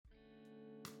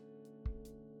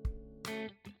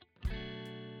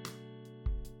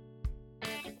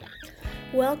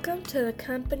Welcome to the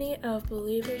Company of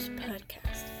Believers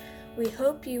podcast. We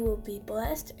hope you will be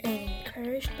blessed and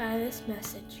encouraged by this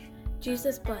message.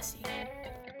 Jesus bless you.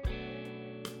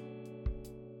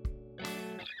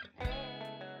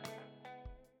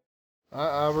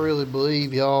 I really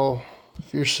believe, y'all,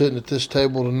 if you're sitting at this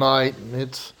table tonight, and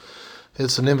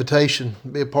it's an invitation to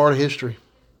be a part of history.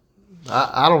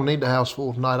 I don't need the house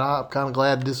full tonight. I'm kind of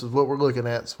glad this is what we're looking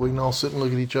at, so we can all sit and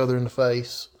look at each other in the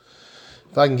face.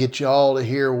 If I can get you all to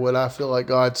hear what I feel like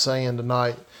God's saying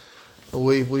tonight,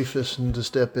 we fixing to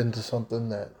step into something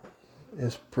that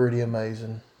is pretty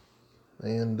amazing.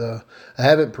 And I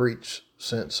haven't preached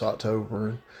since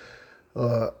October.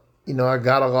 I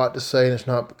got a lot to say, and it's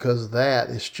not because of that.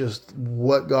 It's just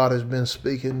what God has been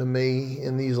speaking to me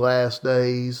in these last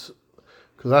days.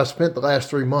 Because I spent the last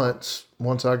 3 months,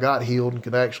 once I got healed and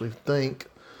could actually think,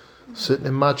 sitting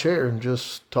in my chair and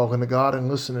just talking to God and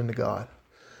listening to God.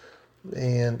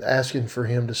 And asking for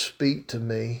Him to speak to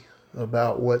me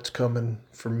about what's coming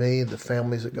for me, the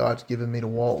families that God's given me to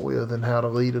walk with, and how to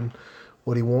lead and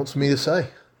what He wants me to say.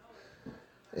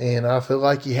 And I feel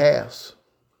like He has.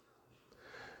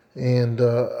 And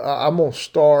I'm going to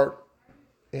start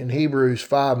in Hebrews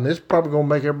 5. And this is probably going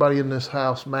to make everybody in this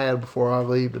house mad before I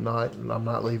leave tonight. And I'm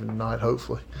not leaving tonight,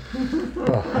 hopefully.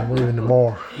 I'm leaving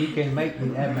tomorrow. You can't make me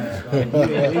that mad. You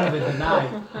ain't leaving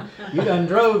tonight. You done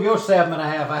drove your 7.5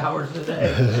 hours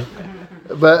today.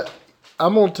 But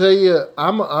I'm going to tell you,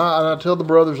 I tell the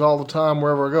brothers all the time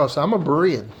wherever I go, so I'm a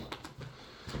Berean.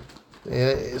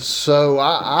 So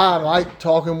I like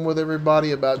talking with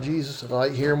everybody about Jesus. I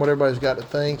like hearing what everybody's got to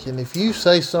think. And if you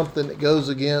say something that goes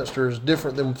against or is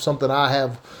different than something I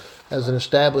have as an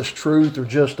established truth or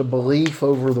just a belief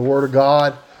over the Word of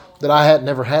God that I had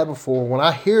never had before, when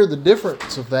I hear the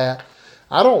difference of that,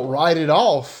 I don't write it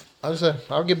off. I say,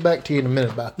 I'll get back to you in a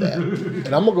minute about that. And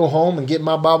I'm going to go home and get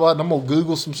my Bible out and I'm going to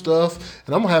Google some stuff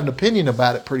and I'm going to have an opinion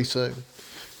about it pretty soon.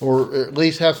 Or at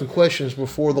least have some questions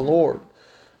before the Lord.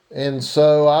 And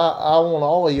so I want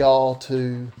all of y'all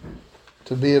to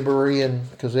be a Berean,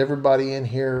 because everybody in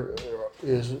here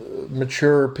is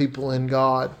mature people in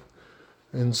God.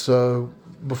 And so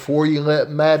before you let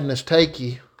madness take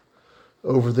you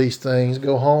over these things,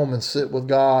 go home and sit with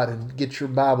God and get your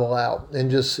Bible out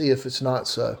and just see if it's not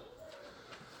so.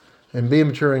 And being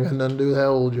mature ain't got nothing to do with how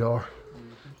old you are.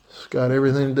 It's got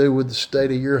everything to do with the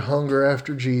state of your hunger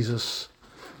after Jesus.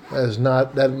 That has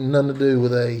nothing to do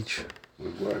with age.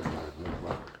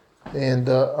 And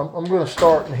I'm going to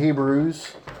start in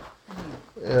Hebrews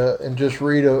and just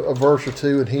read a verse or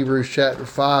two in Hebrews chapter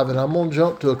 5, and I'm going to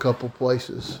jump to a couple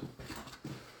places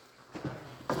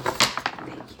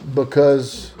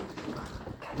because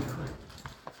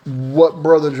what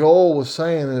Brother Joel was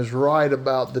saying is right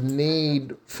about the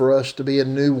need for us to be a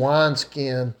new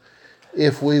wineskin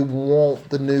if we want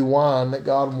the new wine that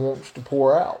God wants to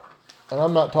pour out. And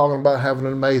I'm not talking about having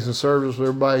an amazing service where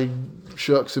everybody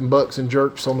shucks and bucks and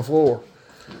jerks on the floor.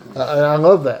 And I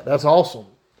love that. That's awesome.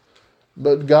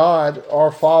 But God,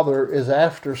 our Father, is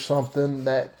after something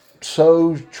that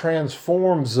so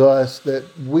transforms us that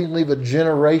we leave a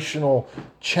generational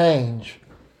change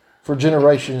for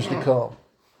generations to come.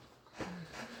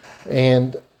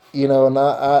 And, and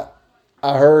I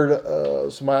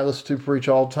heard somebody I listen to preach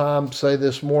all the time say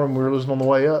this morning, we were listening on the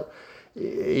way up,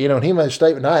 and he made a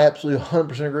statement, and I absolutely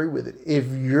 100% agree with it. If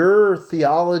your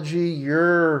theology,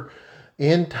 your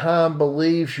end-time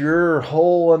beliefs, your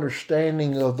whole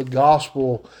understanding of the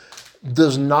gospel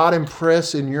does not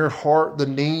impress in your heart the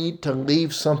need to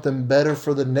leave something better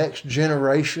for the next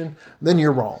generation, then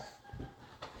you're wrong.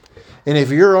 And if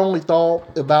your only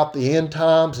thought about the end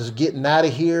times is getting out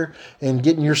of here and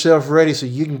getting yourself ready so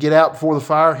you can get out before the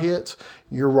fire hits,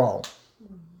 you're wrong.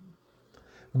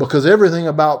 Because everything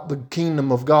about the kingdom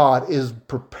of God is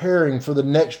preparing for the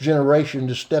next generation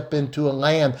to step into a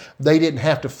land they didn't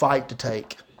have to fight to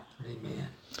take. Amen.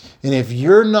 And if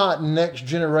you're not next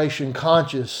generation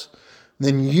conscious,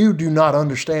 then you do not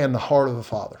understand the heart of the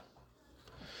Father.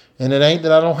 And it ain't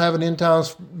that I don't have an end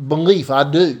times belief.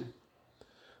 I do.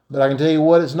 But I can tell you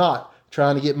what it's not.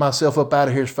 Trying to get myself up out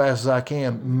of here as fast as I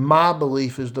can. My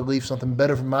belief is to leave something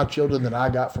better for my children than I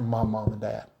got from my mom and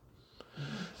dad.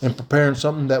 And preparing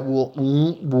something that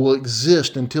will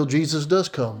exist until Jesus does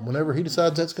come, whenever He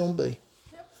decides that's going to be.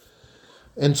 Yep.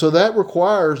 And so that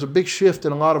requires a big shift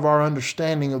in a lot of our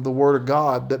understanding of the Word of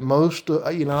God that most,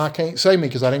 I can't say me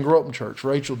because I didn't grow up in church.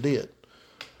 Rachel did.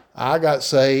 I got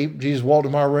saved. Jesus walked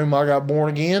in my room. I got born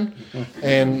again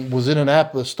and was in an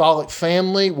apostolic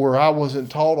family where I wasn't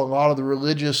taught a lot of the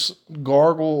religious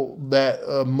gargle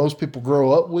that most people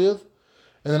grow up with.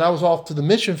 And then I was off to the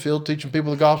mission field teaching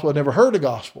people the gospel. I'd never heard the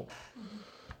gospel.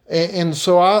 And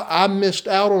so I missed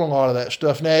out on a lot of that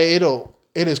stuff. Now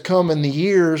it has come in the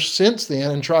years since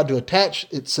then and tried to attach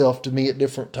itself to me at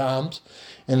different times.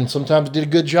 And sometimes it did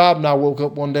a good job, and I woke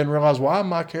up one day and realized, why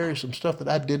am I carrying some stuff that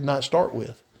I did not start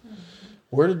with?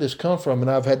 Where did this come from?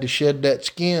 And I've had to shed that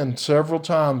skin several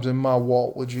times in my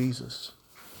walk with Jesus.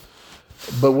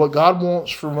 But what God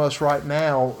wants from us right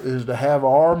now is to have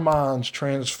our minds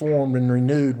transformed and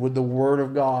renewed with the Word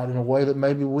of God in a way that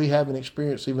maybe we haven't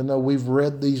experienced, even though we've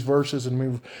read these verses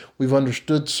and we've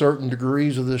understood certain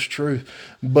degrees of this truth.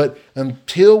 But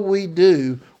until we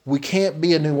do, we can't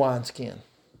be a new wineskin.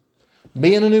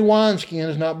 Being a new wineskin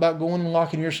is not about going and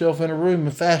locking yourself in a room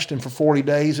and fasting for 40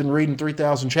 days and reading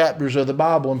 3,000 chapters of the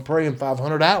Bible and praying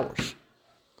 500 hours.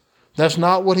 That's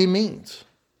not what he means.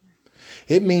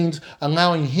 It means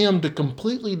allowing him to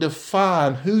completely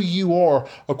define who you are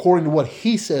according to what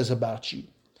he says about you.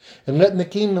 And letting the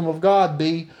kingdom of God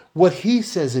be what he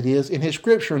says it is in his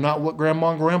scripture, not what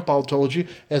grandma and grandpa told you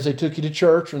as they took you to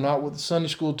church, or not what the Sunday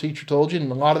school teacher told you. And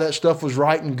a lot of that stuff was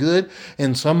right and good,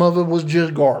 and some of it was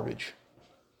just garbage.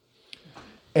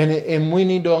 And we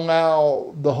need to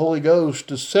allow the Holy Ghost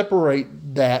to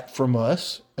separate that from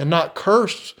us and not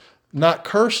curse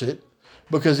it,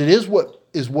 because it is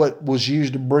what was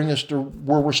used to bring us to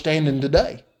where we're standing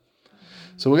today.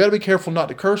 So we got to be careful not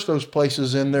to curse those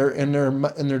places in their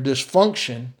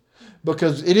dysfunction,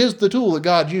 because it is the tool that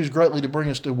God used greatly to bring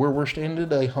us to where we're standing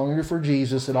today, hungry for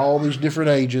Jesus at all these different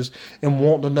ages and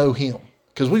wanting to know him.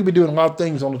 Because we'd be doing a lot of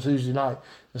things on a Tuesday night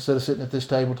instead of sitting at this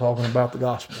table talking about the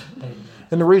gospel.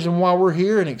 And the reason why we're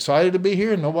here and excited to be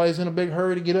here and nobody's in a big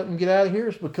hurry to get up and get out of here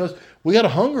is because we got a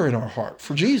hunger in our heart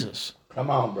for Jesus. Come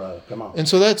on, brother. Come on. And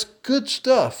so that's good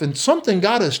stuff. And something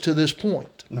got us to this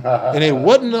point. And it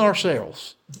wasn't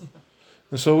ourselves.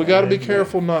 And so we got to be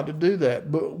careful not to do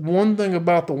that. But one thing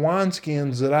about the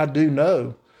wineskins that I do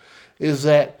know is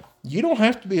that you don't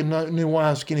have to be a new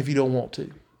wineskin if you don't want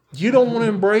to. You don't want to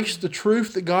embrace the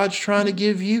truth that God's trying to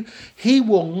give you. He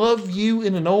will love you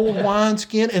in an old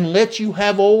wineskin and let you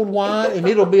have old wine, and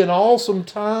it'll be an awesome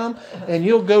time, and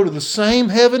you'll go to the same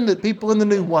heaven that people in the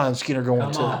new wineskin are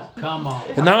going to. Come on.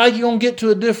 And not like you're going to get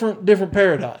to a different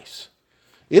paradise.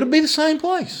 It'll be the same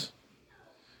place.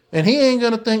 And he ain't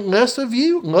going to think less of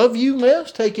you, love you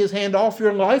less, take his hand off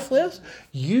your life less.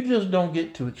 You just don't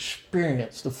get to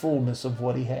experience the fullness of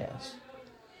what he has.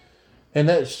 And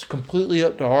that's completely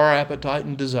up to our appetite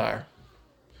and desire.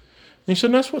 And he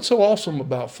said, that's what's so awesome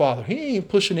about Father. He ain't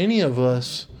pushing any of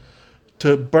us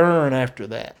to burn after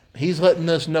that. He's letting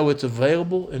us know it's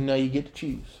available, and now you get to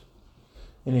choose.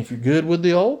 And if you're good with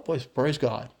the old, praise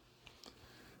God.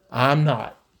 I'm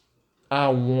not. I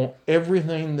want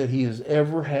everything that he has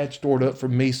ever had stored up for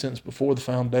me since before the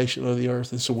foundation of the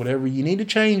earth. And so whatever you need to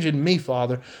change in me,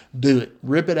 Father, do it.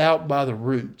 Rip it out by the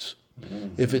roots.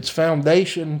 If its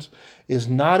foundations is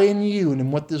not in you and in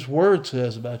what this word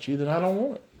says about you, then I don't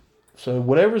want it. So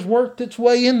whatever's worked its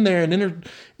way in there and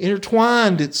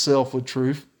intertwined itself with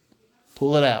truth,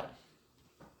 pull it out.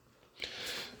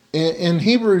 In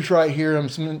Hebrews right here, I'm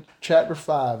in chapter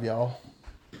 5, y'all.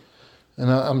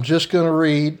 And I'm just going to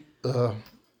read a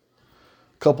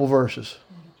couple verses.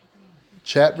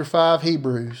 Chapter 5,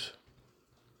 Hebrews,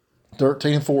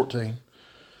 13 and 14.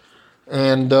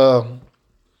 And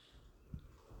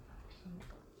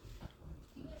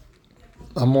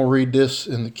I'm going to read this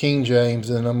in the King James,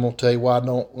 and I'm going to tell you why I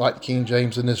don't like King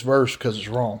James in this verse, because it's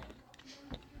wrong.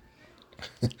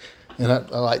 And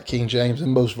I like King James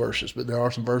in most verses, but there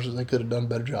are some verses they could have done a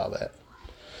better job at.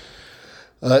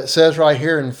 It says right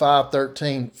here in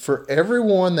 5:13, for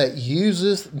everyone that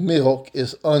useth milk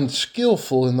is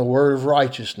unskillful in the word of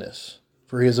righteousness,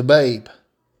 for he is a babe.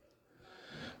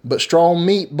 But strong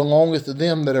meat belongeth to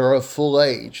them that are of full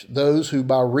age, those who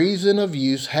by reason of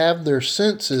use have their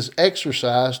senses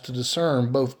exercised to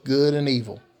discern both good and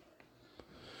evil.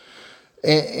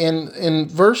 And in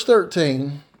verse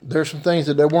 13, there's some things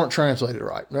that they weren't translated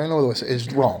right. There ain't no other way to say it.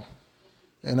 It's wrong.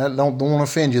 And I don't want to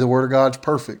offend you. The Word of God's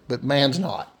perfect, but man's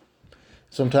not.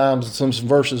 Sometimes some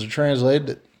verses are translated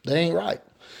that they ain't right.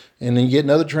 And then you get in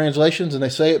other translations and they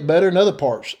say it better, and other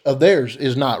parts of theirs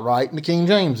is not right, and the King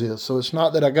James is. So it's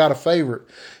not that I got a favorite.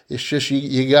 It's just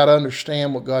you got to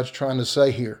understand what God's trying to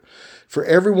say here. For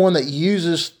everyone that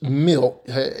uses milk,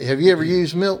 have you ever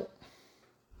used milk?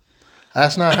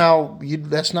 That's not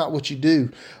that's not what you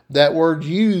do. That word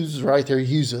use right there,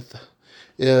 useth,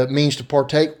 means to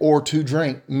partake or to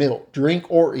drink milk. Drink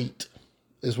or eat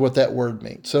is what that word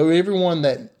means. So everyone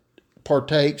that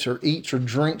partakes or eats or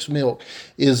drinks milk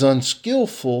is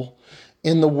unskillful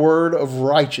in the word of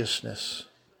righteousness.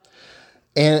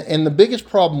 And the biggest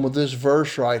problem with this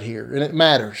verse right here, and it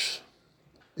matters,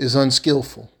 is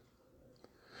unskillful.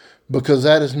 because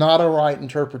that is not a right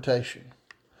interpretation.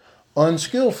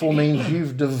 Unskillful means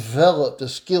you've developed a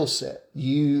skill set.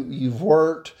 You've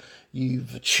worked,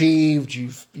 you've achieved,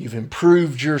 you've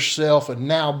improved yourself, and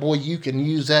now, boy, you can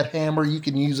use that hammer, you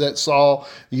can use that saw.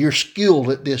 You're skilled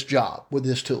at this job with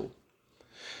this tool.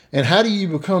 And how do you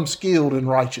become skilled in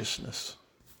righteousness?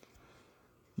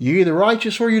 You're either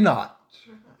righteous or you're not.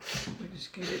 We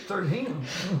just get it through him.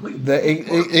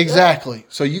 Exactly.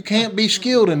 So you can't be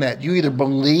skilled in that. You either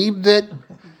believe that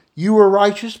you are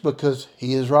righteous because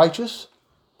he is righteous,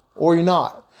 or you're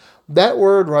not. That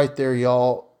word right there,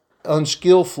 y'all,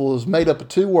 unskillful, is made up of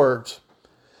two words.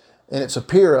 And it's a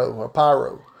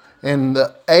pyro. And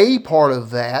the A part of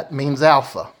that means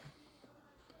alpha.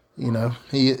 You know,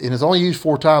 it is only used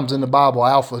 4 times in the Bible,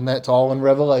 alpha, and that's all in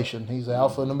Revelation. He's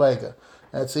Alpha and Omega.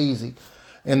 That's easy.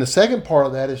 And the second part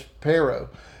of that is pero.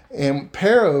 And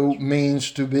pero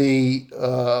means to be,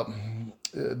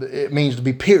 it means to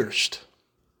be pierced.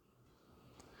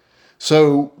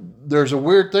 So there's a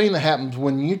weird thing that happens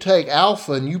when you take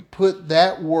alpha and you put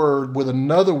that word with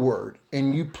another word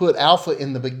and you put alpha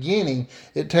in the beginning,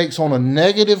 it takes on a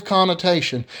negative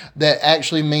connotation that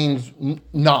actually means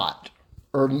not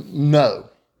or no.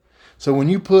 So when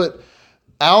you put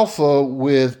alpha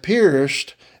with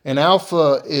pierced, and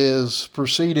alpha is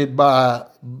preceded by,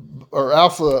 or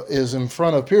alpha is in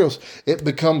front of pierced, it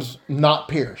becomes not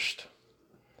pierced.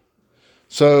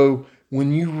 So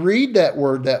when you read that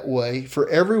word that way, for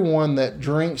everyone that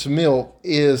drinks milk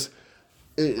is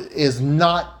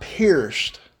not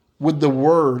pierced with the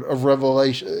word of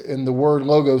revelation and the word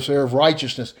logos there of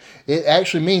righteousness. It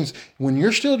actually means when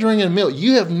you're still drinking milk,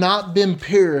 you have not been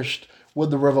pierced with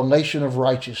the revelation of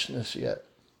righteousness yet.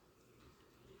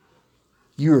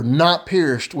 You are not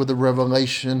pierced with the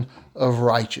revelation of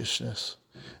righteousness.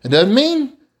 It doesn't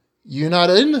mean you're not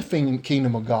in the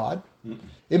kingdom of God.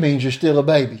 It means you're still a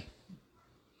baby.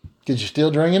 Because you're still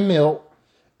drinking milk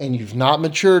and you've not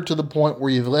matured to the point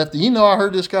where you've left. You know, I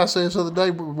heard this guy say this the other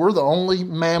day, we're the only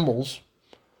mammals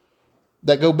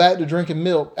that go back to drinking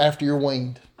milk after you're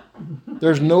weaned.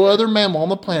 There's no other mammal on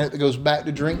the planet that goes back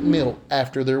to drink milk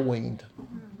after they're weaned.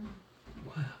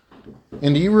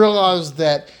 And do you realize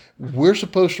that we're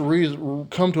supposed to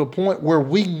come to a point where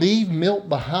we leave milk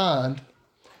behind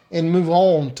and move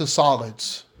on to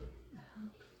solids?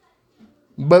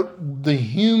 But the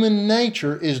human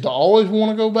nature is to always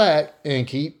want to go back and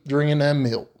keep drinking that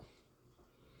milk.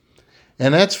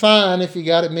 And that's fine if you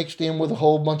got it mixed in with a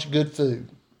whole bunch of good food.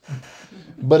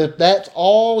 But if that's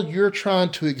all you're trying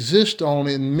to exist on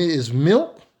is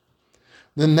milk,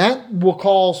 then that will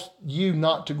cause you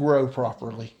not to grow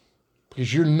properly.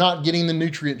 Because you're not getting the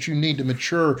nutrients you need to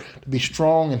mature, to be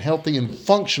strong and healthy and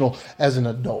functional as an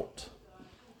adult.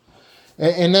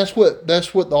 And that's what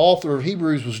the author of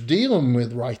Hebrews was dealing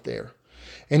with right there.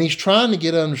 And he's trying to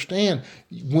get to understand,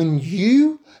 when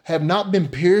you have not been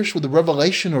pierced with the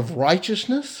revelation of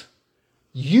righteousness,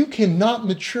 you cannot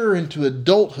mature into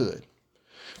adulthood.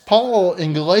 Paul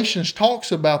in Galatians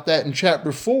talks about that in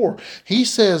chapter 4. He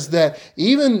says that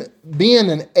even being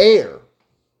an heir,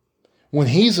 when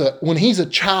he's a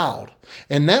child,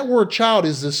 and that word child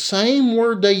is the same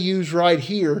word they use right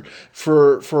here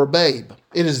for a babe.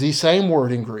 It is the same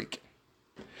word in Greek.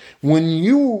 When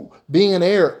you, being an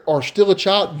heir, are still a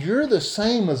child, you're the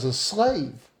same as a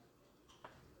slave.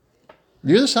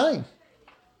 You're the same.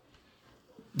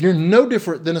 You're no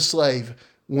different than a slave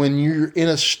when you're in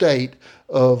a state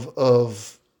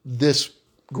of this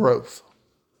growth.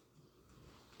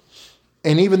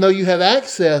 And even though you have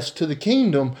access to the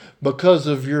kingdom because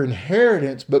of your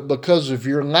inheritance, but because of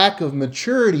your lack of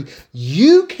maturity,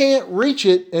 you can't reach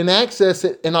it and access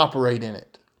it and operate in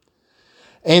it.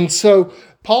 And so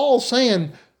Paul's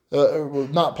saying,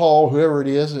 not Paul, whoever it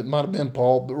is, it might have been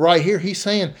Paul, but right here he's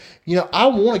saying, I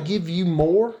want to give you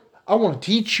more. I want to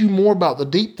teach you more about the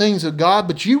deep things of God,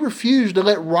 but you refuse to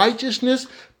let righteousness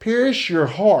pierce your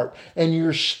heart, and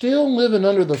you're still living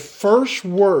under the first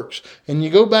works. And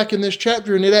you go back in this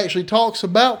chapter, and it actually talks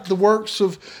about the works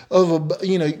of we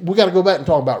got to go back and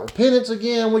talk about repentance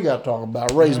again. We got to talk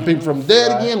about raising people from the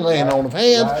dead again, laying on of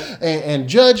hands, and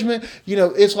judgment.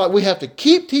 It's like we have to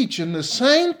keep teaching the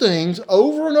same things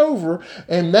over and over,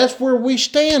 and that's where we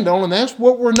stand on, and that's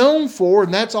what we're known for,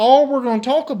 and that's all we're going to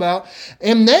talk about,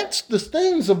 and that's the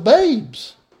things of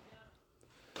babes.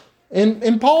 And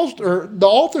the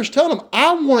author's telling them,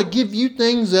 I want to give you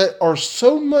things that are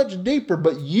so much deeper,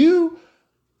 but you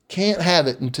can't have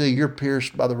it until you're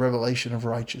pierced by the revelation of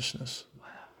righteousness.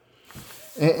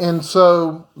 Wow. And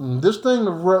so this thing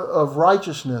of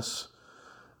righteousness,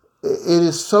 it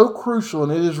is so crucial,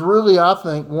 and it is really, I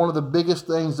think, one of the biggest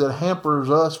things that hampers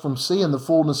us from seeing the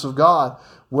fullness of God.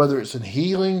 whether it's in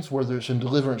healings, whether it's in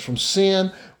deliverance from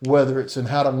sin, whether it's in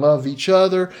how to love each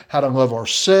other, how to love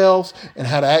ourselves, and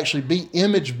how to actually be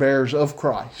image bearers of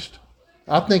Christ.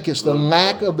 I think it's the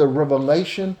lack of the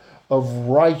revelation of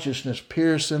righteousness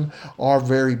piercing our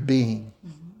very being.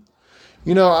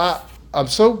 You know, I'm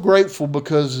so grateful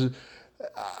because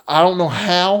I don't know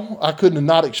how I couldn't have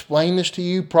not explained this to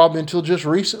you probably until just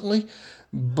recently,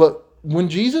 but when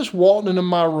Jesus walked into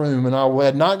my room and I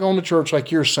had not gone to church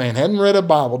like you're saying, hadn't read a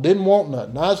Bible, didn't want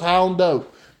nothing, I was high on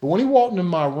dope, but when he walked into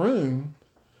my room,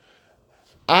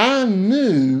 I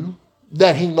knew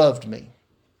that he loved me.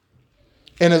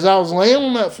 And as I was laying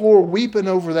on that floor weeping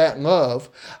over that love,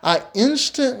 I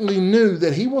instantly knew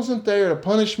that he wasn't there to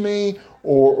punish me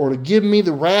or to give me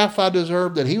the wrath I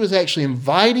deserved, that he was actually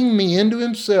inviting me into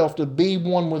himself to be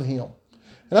one with him.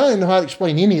 And I didn't know how to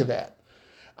explain any of that.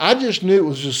 I just knew it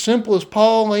was as simple as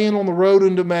Paul laying on the road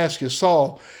in Damascus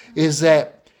saw, is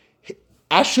that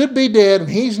I should be dead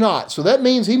and he's not. So that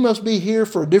means he must be here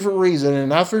for a different reason.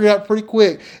 And I figured out pretty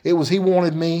quick it was he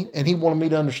wanted me and he wanted me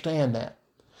to understand that.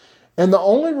 And the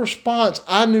only response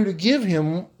I knew to give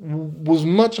him was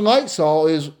much like Saul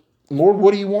is, Lord,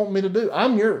 what do you want me to do?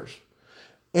 I'm yours.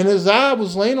 And as I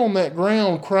was laying on that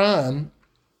ground crying,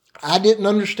 I didn't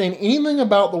understand anything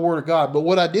about the Word of God. But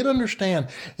what I did understand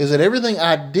is that everything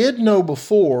I did know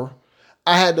before,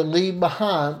 I had to leave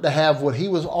behind to have what he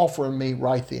was offering me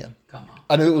right then. Come on.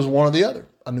 I knew it was one or the other.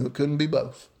 I knew it couldn't be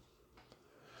both.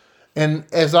 And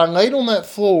as I laid on that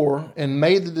floor and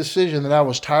made the decision that I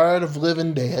was tired of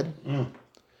living dead,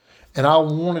 and I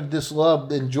wanted this love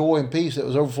and joy and peace that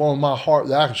was overflowing my heart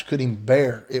that I just couldn't even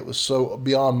bear. It was so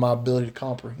beyond my ability to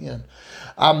comprehend.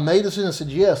 I made a decision and said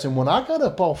yes. And when I got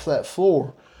up off that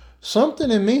floor, something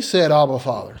in me said, Abba,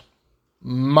 Father,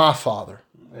 my Father.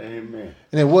 Amen.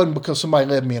 And it wasn't because somebody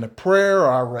led me in a prayer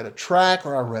or I read a track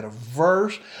or I read a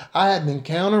verse. I had an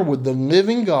encounter with the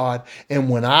living God. And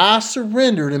when I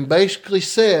surrendered and basically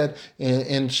said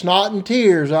in snot and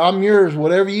tears, I'm yours,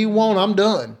 whatever you want, I'm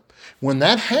done. When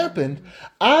that happened,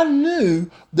 I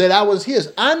knew that I was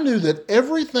his. I knew that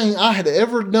everything I had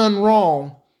ever done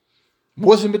wrong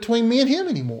wasn't between me and him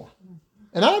anymore.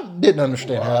 And I didn't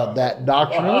understand how that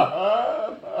doctrine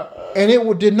and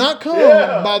it did not come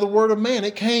by the word of man.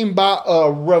 It came by a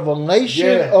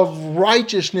revelation of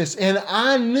righteousness. And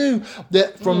I knew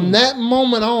that from that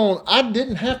moment on, I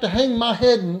didn't have to hang my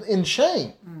head in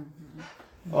shame.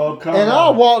 Oh, come and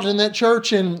on. I walked in that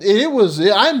church and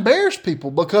I embarrassed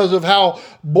people because of how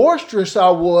boisterous I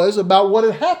was about what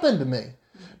had happened to me.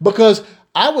 Because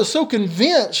I was so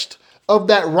convinced of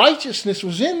that righteousness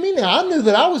was in me now. I knew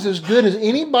that I was as good as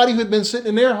anybody who had been sitting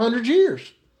in there 100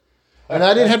 years. And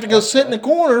I didn't have to go sit in the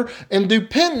corner and do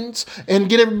penance and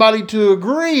get everybody to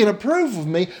agree and approve of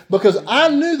me because I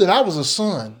knew that I was a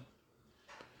son.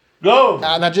 Go.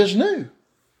 And I just knew.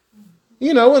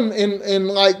 You know, and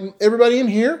like everybody in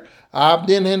here, I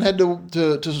then had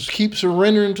to keep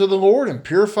surrendering to the Lord and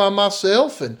purify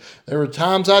myself. And there were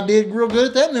times I did real good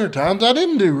at that, and there were times I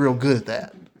didn't do real good at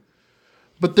that.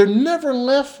 But there never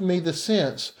left me the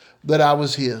sense that I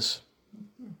was his.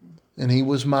 And he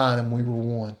was mine, and we were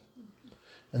one.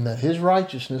 And that his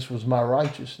righteousness was my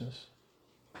righteousness.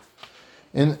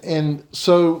 And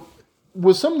so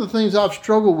with some of the things I've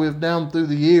struggled with down through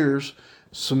the years,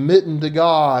 submitting to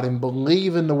God and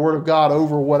believing the Word of God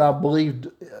over what I believed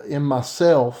in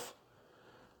myself,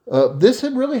 this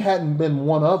hadn't been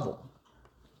one of them.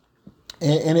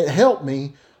 And it helped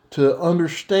me to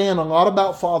understand a lot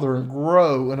about Father and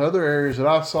grow in other areas that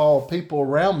I saw people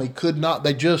around me could not.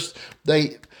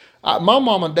 My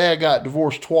mom and dad got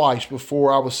divorced twice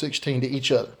before I was 16 to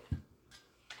each other.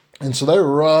 And so they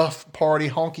were rough, party,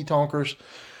 honky-tonkers,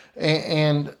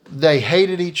 and they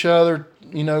hated each other,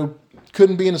 you know,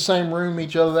 couldn't be in the same room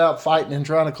each other without fighting and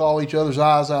trying to claw each other's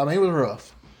eyes out. I mean, it was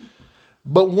rough.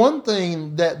 But one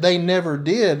thing that they never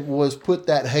did was put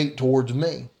that hate towards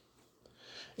me.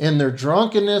 In their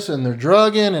drunkenness and their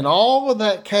drugging and all of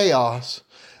that chaos,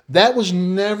 that was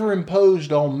never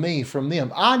imposed on me from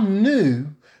them. I knew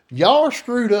y'all are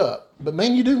screwed up, but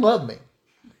man, you do love me.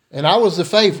 And I was the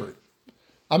favorite.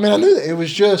 I mean, I knew that. It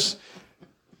was just,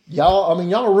 y'all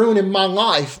are ruining my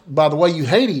life by the way you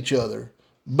hate each other.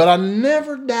 But I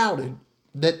never doubted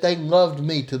that they loved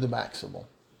me to the maximum.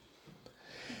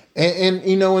 And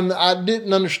you know, and I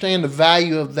didn't understand the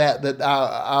value of that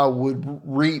I would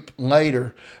reap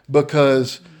later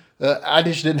because I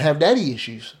just didn't have daddy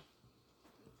issues.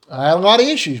 I had a lot of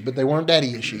issues, but they weren't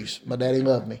daddy issues. My daddy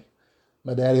loved me.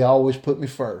 My daddy always put me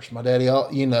first. My daddy,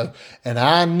 and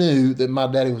I knew that my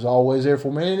daddy was always there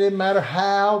for me. And it didn't matter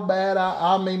how bad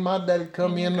my daddy would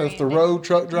come in off the road,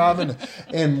 truck driving,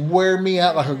 and wear me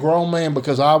out like a grown man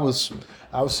because I was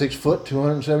 6 foot,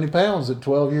 270 pounds at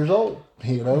 12 years old.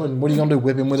 And what are you gonna do?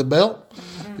 Whip him with a belt?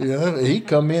 He'd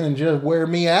come in and just wear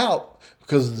me out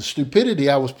because of the stupidity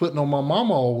I was putting on my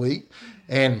mama all week,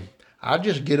 and I'd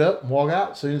just get up and walk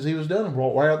out as soon as he was done and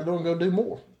walk right out the door and go do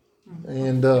more.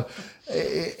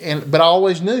 But I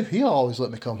always knew he'll always let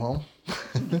me come home.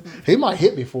 He might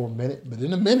hit me for a minute, but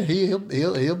in a minute he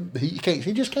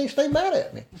just can't stay mad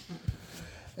at me.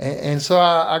 And so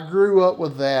I grew up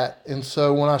with that. And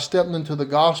so when I stepped into the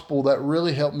gospel, that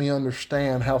really helped me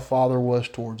understand how Father was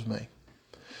towards me,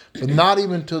 but not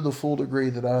even to the full degree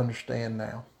that I understand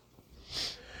now.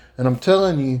 And I'm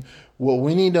telling you, what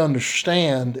we need to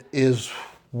understand is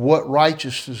what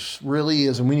righteousness really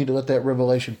is, and we need to let that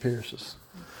revelation pierce us.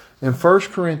 In 1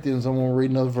 Corinthians, I'm going to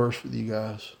read another verse with you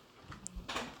guys.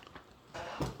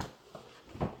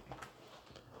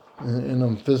 And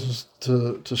I'm fixing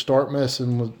to start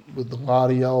messing with a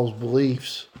lot of y'all's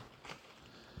beliefs.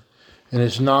 And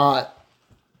it's not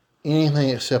anything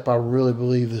except I really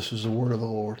believe this is the word of the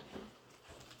Lord.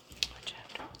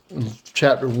 In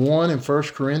chapter 1 in 1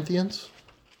 Corinthians.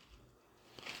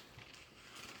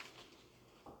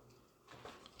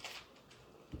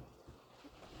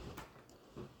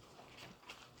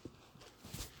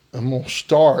 I'm going to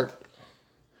start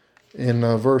in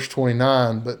verse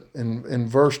 29, but in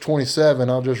verse 27,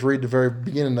 I'll just read the very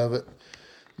beginning of it.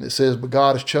 It says, "But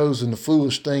God has chosen the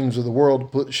foolish things of the world to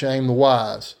put to shame the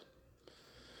wise."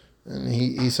 And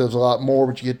he says a lot more,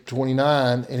 but you get to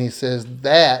 29, and he says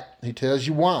that, he tells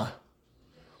you why.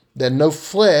 That no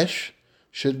flesh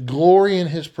should glory in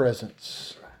his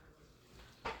presence.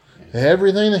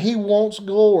 Everything that he wants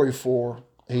glory for,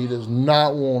 he does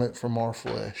not want it from our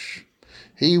flesh.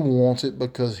 He wants it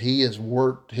because he has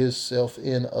worked himself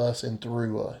in us and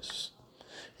through us.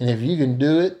 And if you can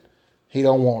do it, he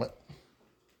don't want it.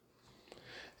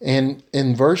 And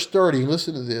in verse 30,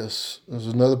 listen to this. There's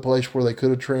another place where they could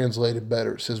have translated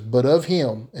better. It says, "But of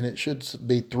him," and it should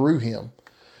be through him,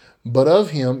 "but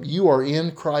of him you are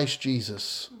in Christ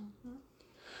Jesus,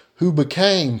 who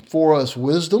became for us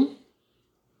wisdom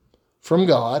from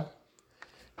God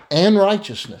and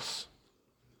righteousness."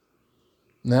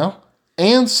 Now,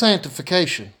 and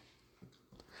sanctification,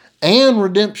 and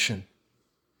redemption.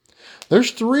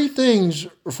 There's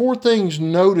 4 things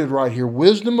noted right here.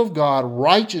 Wisdom of God,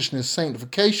 righteousness,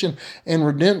 sanctification, and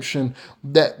redemption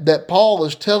that Paul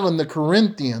is telling the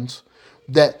Corinthians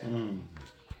that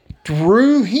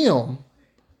through him,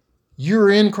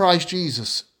 you're in Christ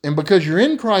Jesus. And because you're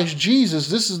in Christ Jesus,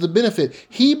 this is the benefit.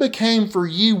 He became for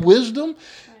you wisdom,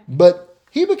 but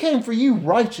he became for you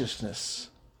righteousness.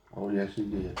 Oh, yes, he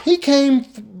did. He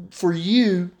came for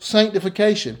you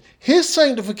sanctification. His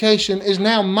sanctification is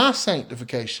now my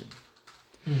sanctification.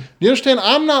 Do you understand?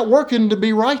 I'm not working to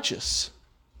be righteous.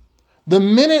 The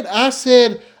minute I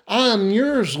said, "I am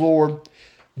yours, Lord,"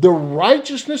 the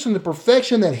righteousness and the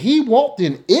perfection that he walked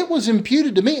in, it was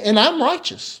imputed to me, and I'm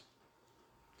righteous.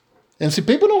 And see,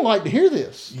 people don't like to hear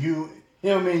this. You,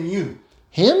 him and you.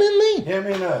 Him and me. Him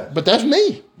and us. But that's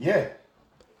me. Yeah.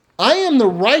 I am the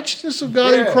righteousness of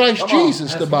God in Christ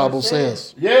Jesus, the Bible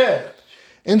says. Yeah.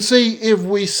 And see, if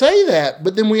we say that,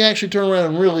 but then we actually turn around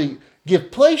and really give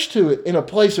place to it in a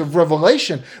place of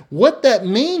revelation, what that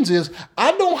means is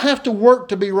I don't have to work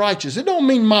to be righteous. It don't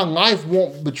mean my life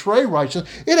won't betray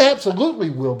righteousness. It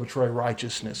absolutely will betray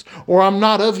righteousness, or I'm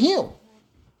not of him.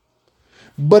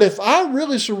 But if I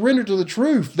really surrender to the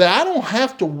truth that I don't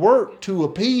have to work to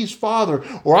appease Father,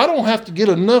 or I don't have to get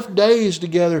enough days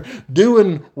together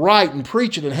doing right and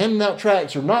preaching and handing out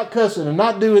tracts, or not cussing and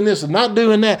not doing this and not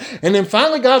doing that, and then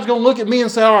finally God's going to look at me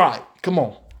and say, "All right, come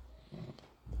on."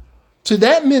 So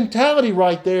that mentality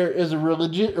right there is a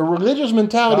religious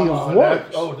mentality of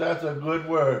works. That's a good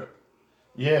word.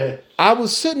 Yeah. I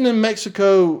was sitting in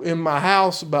Mexico in my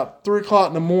house about 3 o'clock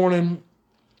in the morning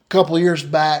a couple of years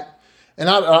back. And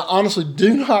I honestly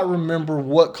do not remember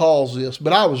what caused this,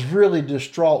 but I was really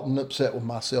distraught and upset with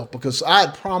myself because I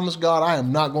had promised God I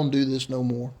am not going to do this no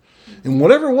more. And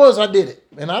whatever it was, I did it.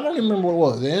 And I don't even remember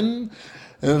what it was. And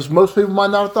most people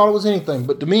might not have thought it was anything,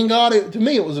 but to me and God, to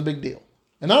me it was a big deal.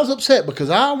 And I was upset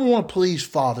because I want to please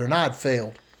Father, and I had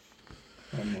failed.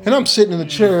 And I'm sitting in the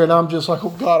chair, and I'm just like, "Oh,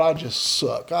 God, I just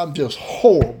suck. I'm just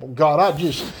horrible. God,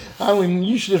 you should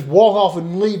just walk off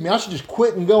and leave me. I should just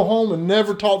quit and go home and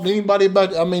never talk to anybody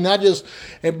about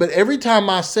it." But every time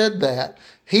I said that,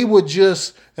 he would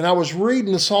just, and I was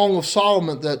reading the Song of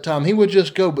Solomon at that time, he would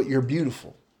just go, "But you're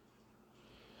beautiful."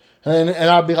 And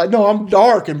I'd be like, no, I'm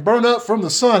dark and burn up from the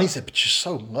sun. He said, but you're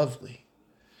so lovely.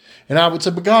 And I would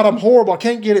say, but God, I'm horrible. I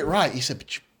can't get it right. He said,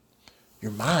 but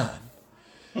you're mine.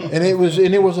 And it was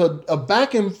a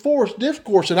back and forth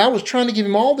discourse. And I was trying to give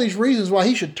him all these reasons why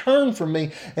he should turn from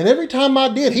me. And every time I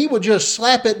did, he would just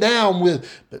slap it down with,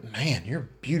 but man, you're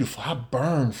beautiful. I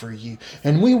burn for you.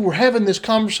 And we were having this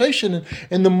conversation.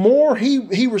 And the more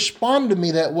he responded to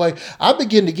me that way, I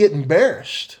began to get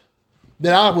embarrassed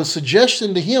that I was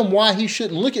suggesting to him why he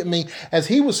shouldn't look at me, as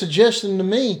he was suggesting to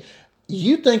me,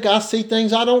 you think I see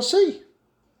things I don't see.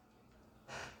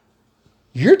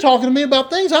 You're talking to me about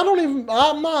things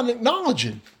I'm not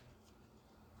acknowledging.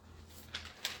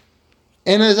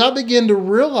 And as I began to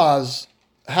realize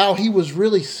how he was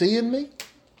really seeing me,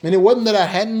 and it wasn't that I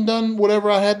hadn't done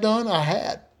whatever I had done, I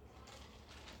had.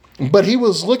 But he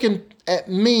was looking at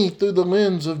me through the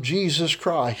lens of Jesus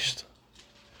Christ.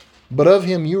 But of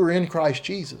him, you were in Christ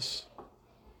Jesus.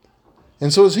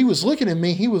 And so as he was looking at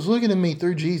me, he was looking at me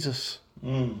through Jesus.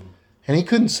 And he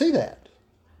couldn't see that.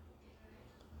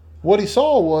 What he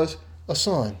saw was a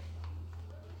son.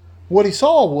 What he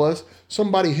saw was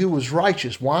somebody who was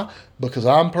righteous. Why? Because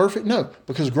I'm perfect? No,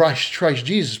 because Christ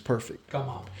Jesus is perfect. Come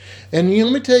on. And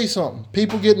let me tell you something.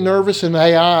 People get nervous, and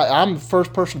hey, I'm the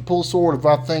first person to pull a sword if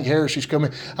I think heresy's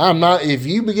coming. I'm not. If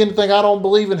you begin to think I don't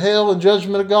believe in hell and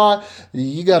judgment of God,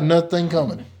 you got nothing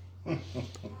coming.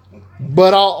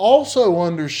 But I'll also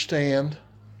understand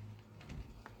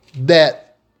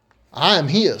that I am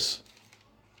his.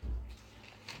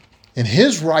 And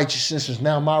his righteousness is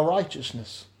now my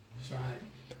righteousness. That's right.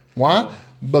 Why?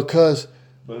 Because...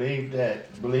 Believe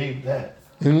that. Believe that.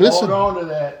 And listen. Hold on to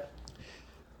that.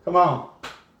 Come on.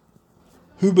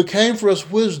 Who became for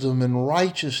us wisdom and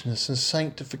righteousness and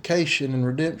sanctification and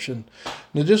redemption.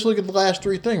 Now just look at the last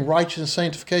three things. Righteousness,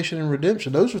 sanctification, and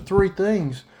redemption. Those are three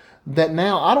things that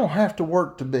now I don't have to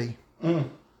work to be. I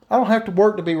don't have to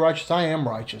work to be righteous. I am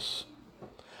righteous.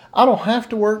 I don't have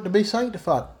to work to be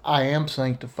sanctified. I am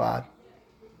sanctified.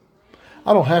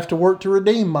 I don't have to work to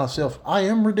redeem myself. I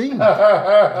am redeemed.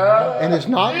 And it's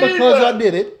not because I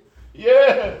did it.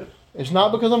 Yes. It's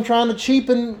not because I'm trying to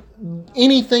cheapen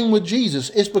anything with Jesus.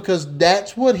 It's because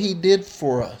that's what he did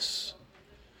for us.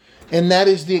 And that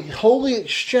is the holy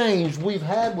exchange we've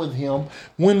had with him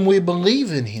when we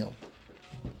believe in him.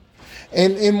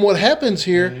 And what happens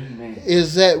here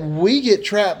is that we get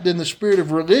trapped in the spirit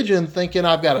of religion thinking,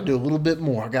 I've got to do a little bit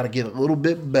more. I've got to get a little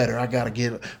bit better. I've got to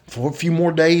get for a few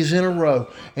more days in a row.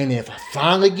 And if I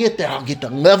finally get there, I'll get to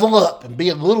level up and be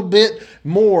a little bit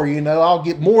more, I'll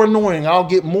get more anointing. I'll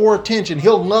get more attention.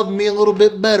 He'll love me a little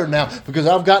bit better now because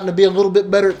I've gotten to be a little bit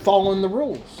better at following the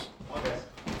rules.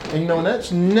 And and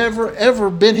that's never, ever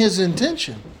been his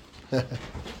intention. I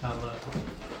love it.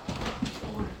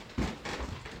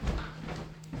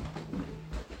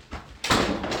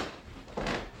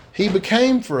 He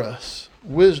became for us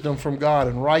wisdom from God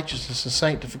and righteousness and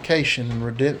sanctification and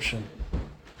redemption.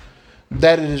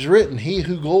 That it is written, he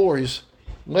who glories,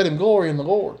 let him glory in the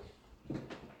Lord.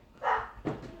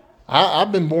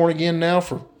 I've been born again now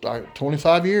for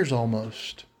 25 years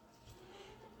almost.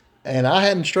 And I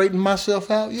hadn't straightened myself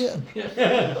out yet.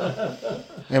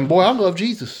 And boy, I love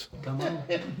Jesus. Come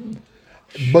on.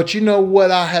 But you know what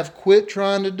I have quit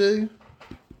trying to do?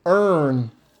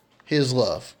 Earn his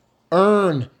love.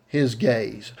 Earn his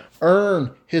gaze.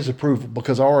 Earn his approval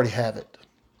because I already have it.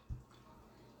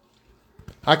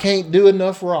 I can't do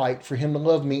enough right for him to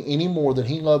love me any more than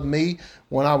he loved me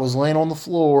when I was laying on the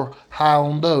floor, high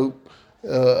on dope,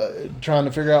 trying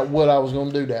to figure out what I was going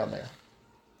to do down there.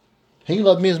 He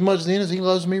loved me as much then as he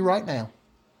loves me right now.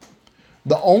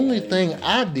 The only thing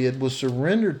I did was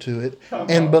surrender to it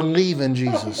and believe in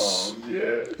Jesus.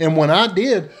 And when I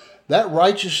did, that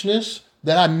righteousness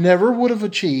that I never would have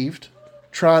achieved,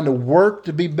 trying to work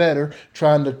to be better,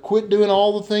 trying to quit doing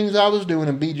all the things I was doing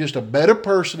and be just a better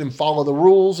person and follow the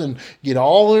rules and get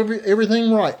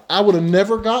everything right. I would have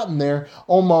never gotten there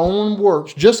on my own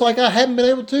works, just like I hadn't been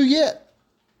able to yet.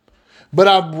 But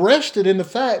I've rested in the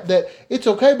fact that it's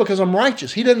okay because I'm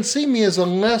righteous. He doesn't see me as a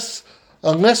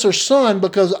lesser son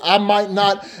because I might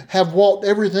not have walked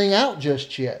everything out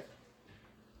just yet.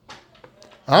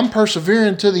 I'm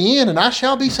persevering to the end and I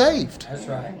shall be saved. That's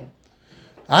right.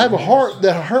 I have a heart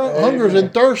that hungers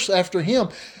and thirsts after him.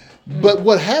 But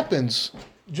what happens,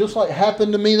 just like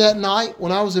happened to me that night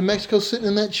when I was in Mexico sitting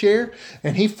in that chair,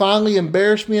 and he finally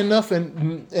embarrassed me enough,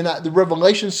 and the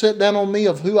revelation set down on me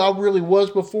of who I really was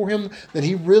before him, that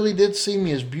he really did see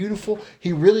me as beautiful.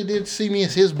 He really did see me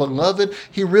as his beloved.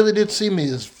 He really did see me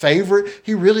as favorite.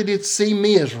 He really did see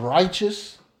me as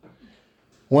righteous.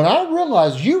 When I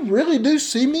realized you really do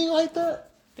see me like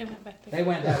that, They went back there. They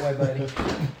went that way, buddy.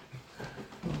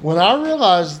 when I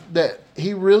realized that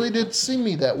he really did see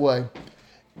me that way,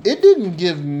 it didn't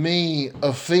give me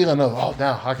a feeling of, oh,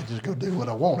 now I can just go do what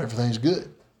I want. Everything's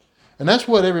good. And that's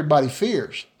what everybody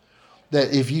fears.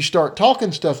 That if you start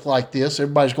talking stuff like this,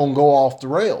 everybody's going to go off the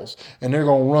rails. And they're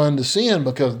going to run to sin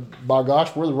because, by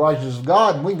gosh, we're the righteousness of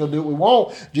God and we can go do what we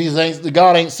want.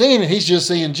 God ain't seeing it. He's just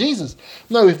seeing Jesus.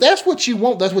 No, if that's what you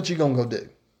want, that's what you're going to go do.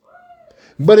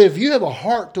 But if you have a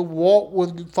heart to walk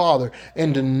with the Father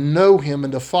and to know Him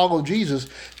and to follow Jesus,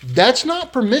 that's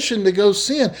not permission to go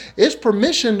sin. It's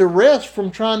permission to rest from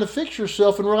trying to fix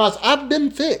yourself and realize I've been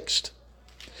fixed.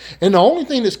 And the only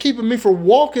thing that's keeping me from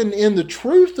walking in the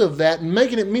truth of that and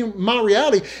making it my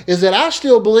reality is that I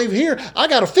still believe here I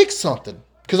got to fix something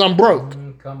because I'm broke.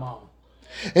 Come on.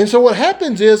 And so what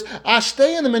happens is I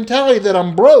stay in the mentality that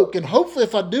I'm broke, and hopefully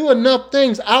if I do enough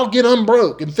things, I'll get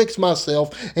unbroke and fix myself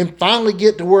and finally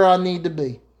get to where I need to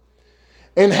be.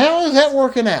 And how is that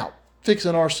working out?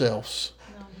 Fixing ourselves.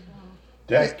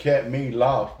 That kept me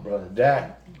lost, brother.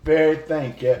 That very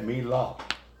thing kept me lost.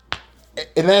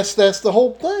 And that's the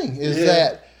whole thing, is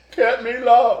that kept me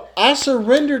lost. I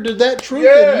surrendered to that truth,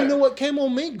 Yeah. and you know what came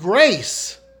on me?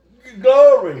 Grace.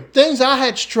 Glory. Things I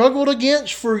had struggled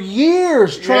against for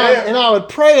years trying, Yeah. and I would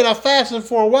pray and I fasted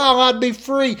for a while, I'd be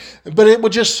free, but it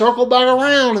would just circle back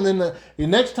around, and then the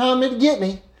next time it'd get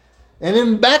me. And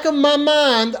in the back of my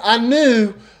mind, I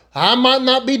knew I might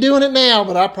not be doing it now,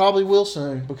 but I probably will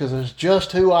soon, because it's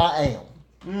just who I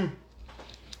am.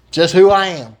 Just who I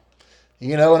am.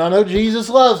 You know, and I know Jesus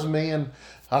loves me, and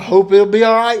I hope it'll be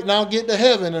all right, and I'll get to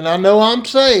heaven, and I know I'm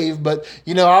saved, but,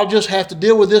 you know, I'll just have to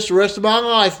deal with this the rest of my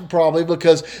life, probably,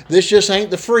 because this just ain't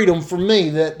the freedom for me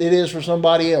that it is for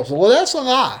somebody else. Well, that's a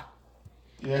lie.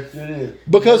 Yes, it is.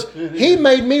 Because Yes, it He is.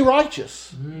 made me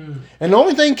righteous. And the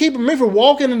only thing keeping me from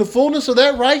walking in the fullness of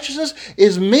that righteousness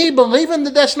is me believing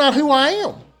that that's not who I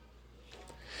am.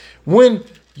 When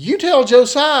you tell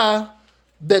Josiah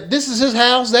that this is his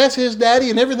house, that's his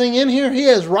daddy, and everything in here he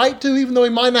has right to, even though he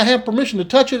might not have permission to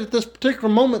touch it at this particular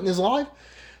moment in his life,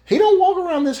 he don't walk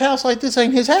around this house like this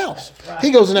ain't his house. Right.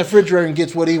 He goes in that refrigerator and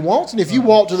gets what he wants, and if you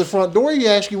walk to the front door, he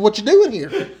asks you, what you doing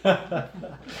here?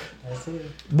 That's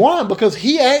it. Why? Because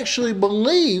he actually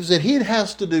believes that he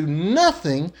has to do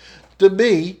nothing to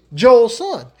be Joel's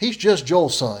son. He's just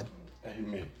Joel's son.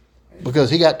 Amen. Because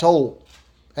he got told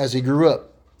as he grew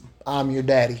up, I'm your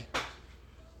daddy.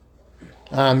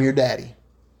 I'm your daddy.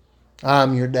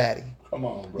 I'm your daddy. Come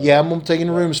on, brother. Yeah, I'm going to take you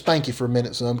in the room and spank you for a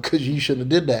minute, son, because you shouldn't have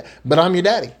did that. But I'm your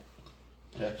daddy.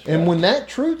 That's And right. when that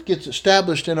truth gets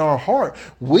established in our heart,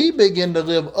 we begin to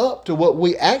live up to what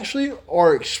we actually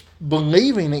are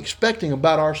believing, expecting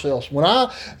about ourselves. When I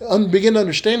begin to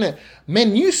understand that,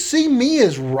 man, you see me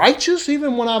as righteous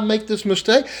even when I make this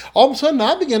mistake, all of a sudden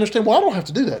I begin to understand, well, I don't have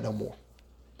to do that no more.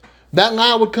 That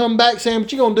lie would come back saying,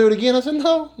 but you're going to do it again. I said,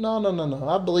 no.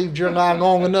 I believed your lie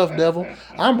long enough, devil.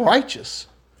 I'm righteous.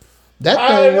 That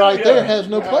thing right there has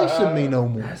no place in me no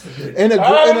more. And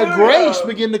a grace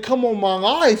began to come on my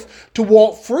life to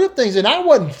walk through things. And I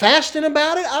wasn't fasting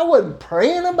about it. I wasn't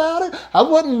praying about it. I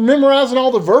wasn't memorizing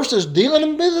all the verses,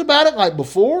 dealing with about it like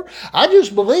before. I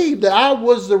just believed that I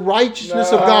was the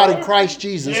righteousness of God in Christ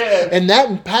Jesus. Yes. And that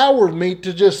empowered me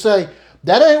to just say,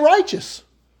 that ain't righteous.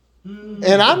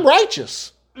 And I'm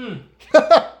righteous.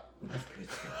 That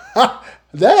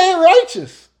ain't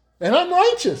righteous. And I'm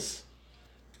righteous.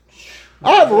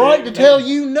 I have a right to tell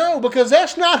you no, because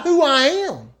that's not who I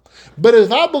am. But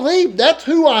if I believe that's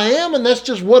who I am and that's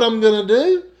just what I'm going to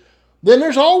do, then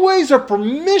there's always a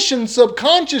permission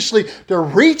subconsciously to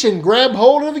reach and grab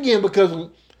hold of it again, because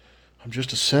I'm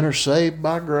just a sinner saved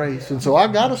by grace. And so I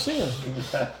got to sin.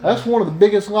 That's one of the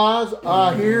biggest lies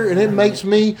I hear, and it makes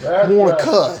me want to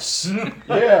cuss.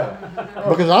 Yeah.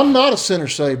 Because I'm not a sinner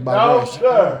saved by No, grace.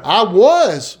 sir. I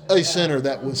was a sinner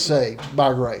that was saved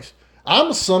by grace.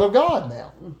 I'm a son of God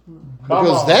now.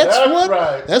 Because on,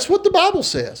 that's what the Bible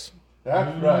says.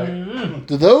 That's right.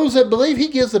 To those that believe, He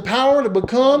gives the power to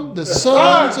become the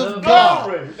sons of God.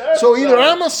 Glory. That's So either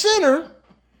right. I'm a sinner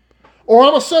or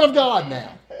I'm a son of God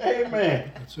now.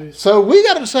 Amen. So we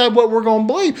got to decide what we're going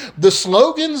to believe. The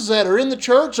slogans that are in the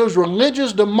church, those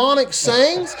religious demonic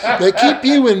sayings that keep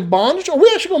you in bondage, or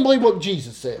we actually going to believe what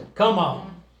Jesus said? Come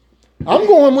on. I'm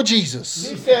going with Jesus.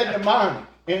 He said demonic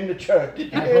in the church. Did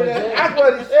you That's hear what he that? said. That's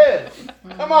what he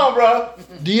said. Come on, bro.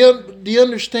 Do you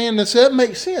understand this? That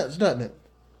makes sense, doesn't it?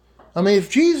 I mean, if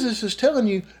Jesus is telling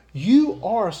you, you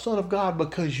are a son of God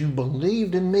because you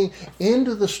believed in me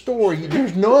into the story,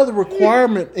 there's no other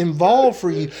requirement involved for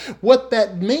you. What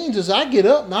that means is I get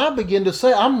up and I begin to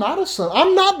say, I'm not a son.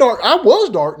 I'm not dark. I was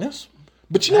darkness.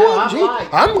 But you know Now what? I'm light.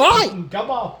 I'm light.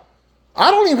 Come on.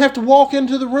 I don't even have to walk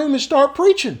into the room and start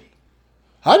preaching.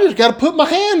 I just got to put my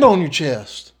hand on your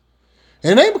chest.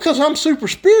 And it ain't because I'm super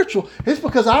spiritual. It's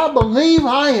because I believe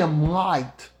I am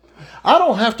light. I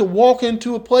don't have to walk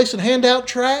into a place and hand out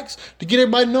tracts to get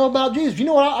everybody to know about Jesus. You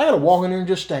know what? I got to walk in there and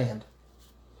just stand.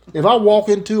 If I walk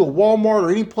into a Walmart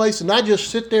or any place and I just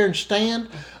sit there and stand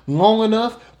long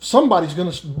enough, somebody's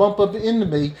going to bump up into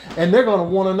me and they're going to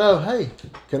want to know, hey,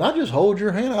 can I just hold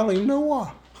your hand? I don't even know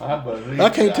why. I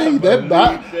can't tell you that.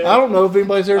 I don't know if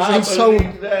anybody's ever seen so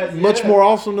much more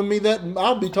awesome to me that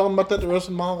I'll be talking about that the rest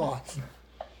of my life.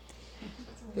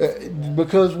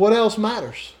 Because what else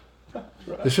matters?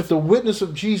 Right. It's if the witness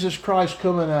of Jesus Christ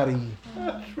coming out of you.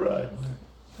 That's right.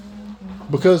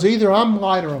 Because either I'm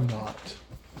light or I'm not.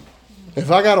 If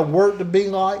I got to work to be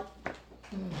light,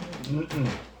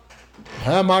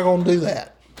 how am I going to do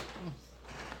that?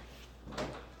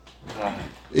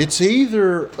 It's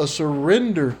either a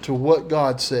surrender to what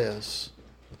God says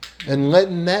and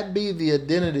letting that be the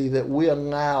identity that we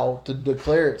allow to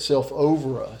declare itself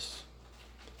over us,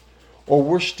 or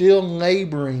we're still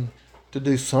laboring to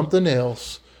do something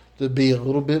else to be a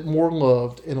little bit more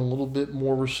loved and a little bit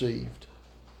more received.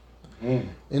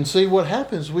 And see what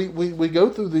happens, we go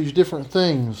through these different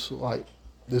things, like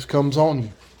this comes on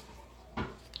you.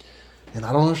 And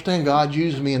I don't understand, God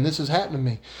used me and this has happened to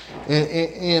me.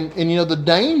 And you know, the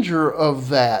danger of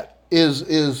that is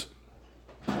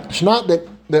it's not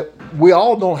that we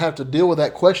all don't have to deal with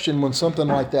that question when something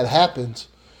like that happens.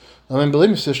 I mean,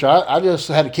 believe me, sister, I just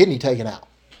had a kidney taken out.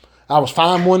 I was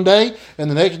fine one day,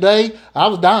 and the next day I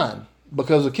was dying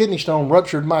because a kidney stone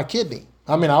ruptured my kidney.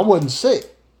 I mean, I wasn't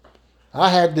sick. I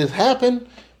had this happen,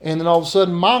 and then all of a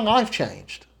sudden my life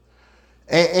changed.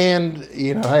 And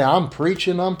you know, hey, I'm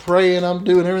preaching, I'm praying, I'm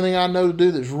doing everything I know to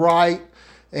do that's right.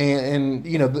 And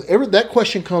you know, that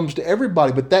question comes to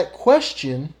everybody, but that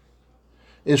question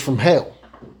is from hell.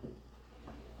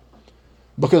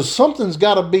 Because something's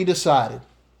got to be decided.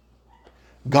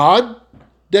 God's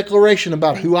declaration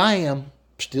about who I am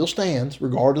still stands,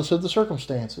 regardless of the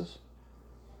circumstances,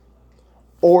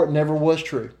 or it never was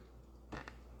true.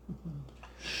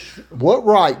 What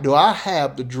right do I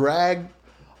have to drag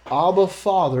Abba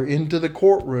Father into the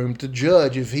courtroom to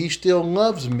judge if he still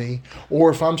loves me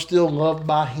or if I'm still loved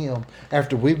by him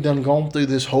after we've gone through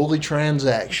this holy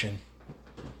transaction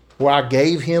where I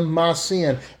gave him my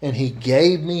sin and he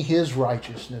gave me his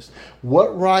righteousness?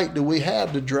 What right do we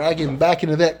have to drag him back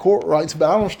into that court right and say, but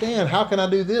I don't understand, how can I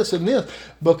do this and this?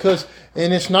 Because,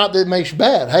 and it's not that it makes you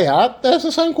bad. Hey, I ask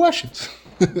the same questions.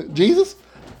 Jesus?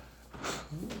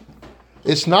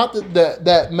 It's not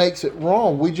that makes it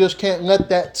wrong. We just can't let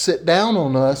that sit down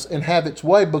on us and have its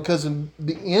way, because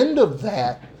the end of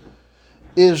that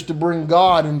is to bring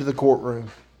God into the courtroom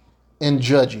and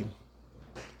judge him.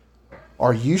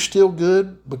 Are you still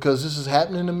good because this is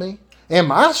happening to me?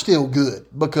 Am I still good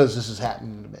because this is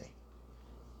happening to me?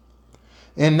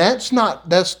 And that's not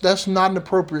an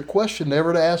appropriate question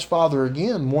ever to ask Father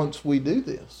again once we do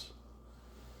this.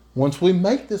 Once we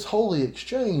make this holy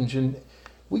exchange and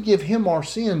we give him our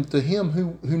sin to him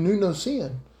who knew no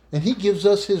sin, and he gives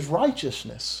us his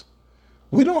righteousness.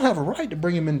 We don't have a right to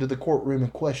bring him into the courtroom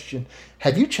and question,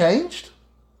 have you changed?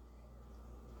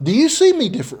 Do you see me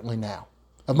differently now?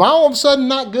 Am I all of a sudden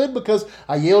not good because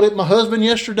I yelled at my husband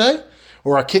yesterday?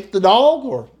 Or I kicked the dog?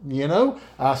 Or, you know,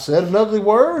 I said an ugly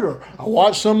word? Or I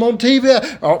watched something on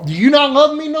TV? Or, do you not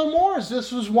love me no more? Is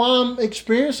this why I'm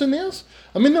experiencing this?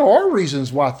 I mean, there are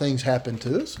reasons why things happen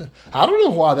to us. I don't know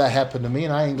why that happened to me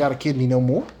and I ain't got a kidney no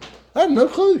more. I have no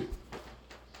clue.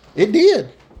 It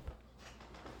did.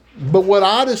 But what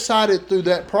I decided through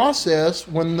that process,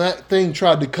 when that thing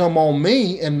tried to come on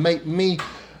me and make me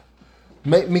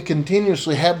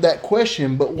continuously have that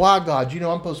question, but why, God? You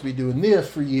know, I'm supposed to be doing this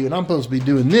for you, and I'm supposed to be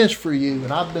doing this for you,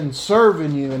 and I've been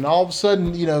serving you, and all of a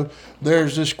sudden, you know,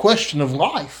 there's this question of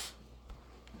life.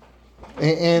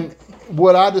 And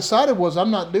what I decided was I'm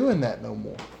not doing that no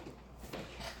more.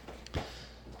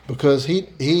 Because he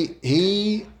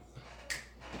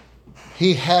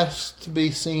has to be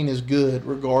seen as good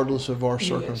regardless of our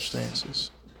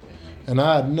circumstances. And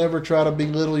I'd never try to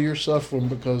belittle your suffering,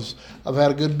 because I've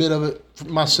had a good bit of it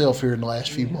myself here in the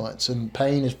last few months. And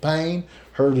pain is pain,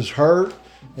 hurt is hurt,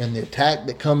 and the attack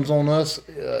that comes on us,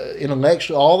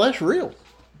 intellectually, all that's real.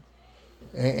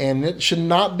 And it should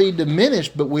not be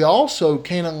diminished, but we also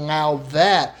can't allow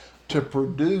that to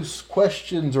produce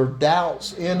questions or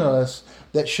doubts in us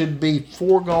that should be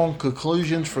foregone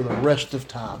conclusions for the rest of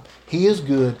time. He is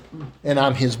good, and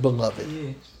I'm his beloved.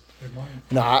 Yes.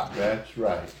 That's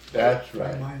right. That's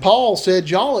right. Paul said,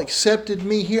 y'all accepted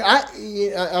me here. I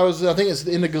think it's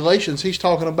in the Galatians, he's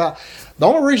talking about The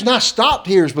only reason I stopped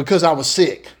here is because I was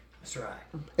sick. That's right.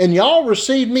 And y'all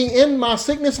received me in my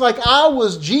sickness like I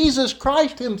was Jesus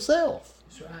Christ himself.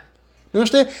 That's right. You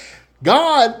understand?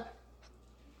 God,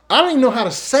 I don't even know how to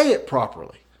say it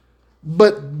properly.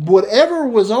 But whatever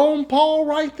was on Paul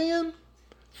right then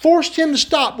forced him to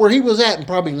stop where he was at and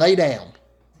probably lay down.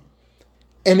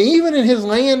 And even in his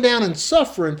laying down and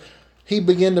suffering, he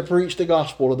began to preach the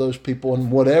gospel to those people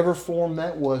in whatever form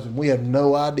that was. And we have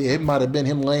no idea. It might have been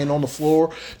him laying on the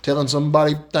floor telling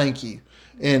somebody thank you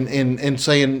and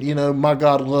saying, you know, my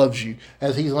God loves you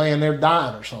as he's laying there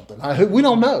dying or something. We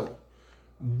don't know.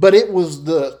 But it was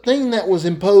the thing that was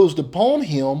imposed upon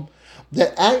him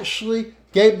that actually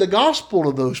gave the gospel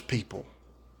to those people.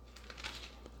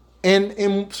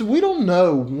 And so we don't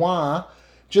know why.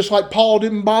 Just like Paul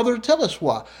didn't bother to tell us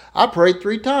why. I prayed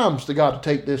 3 times to God to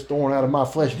take this thorn out of my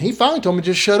flesh. And he finally told me,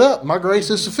 just shut up. My grace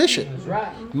is sufficient. That's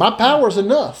right. My power is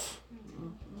enough.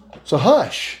 So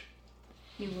hush.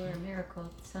 You were a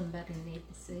miracle somebody needed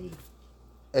to see.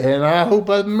 And I hope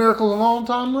that miracle's a long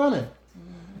time running.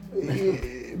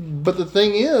 But the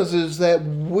thing is that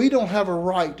we don't have a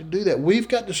right to do that. We've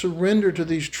got to surrender to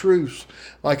these truths.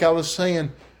 Like I was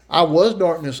saying, I was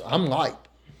darkness, I'm light.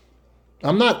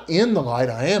 I'm not in the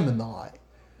light, I am in the light.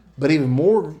 But even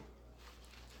more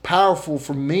powerful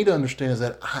for me to understand is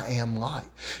that I am light.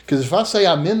 Because if I say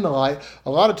I'm in the light,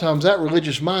 a lot of times that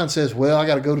religious mind says, well, I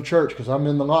got to go to church because I'm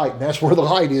in the light. And that's where the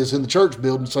light is, in the church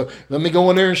building. So let me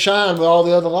go in there and shine with all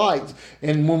the other lights.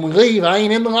 And when we leave, I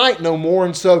ain't in the light no more.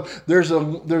 And so there's a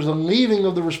leaving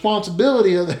of the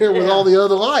responsibility of there with all the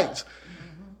other lights.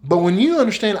 But when you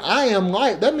understand I am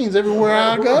light, that means everywhere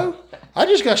I go, I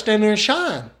just got to stand there and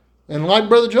shine. And like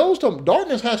Brother Joel's told me,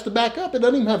 darkness has to back up. It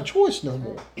doesn't even have a choice no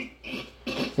more.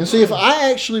 And see, if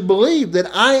I actually believe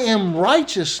that I am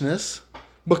righteousness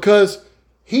because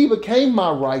he became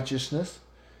my righteousness,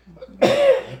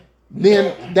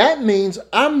 then that means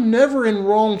I'm never in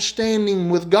wrong standing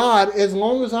with God as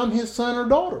long as I'm his son or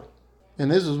daughter. And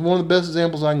this is one of the best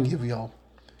examples I can give y'all.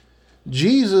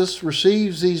 Jesus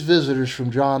receives these visitors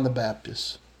from John the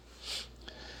Baptist.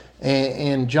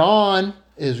 And John,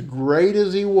 as great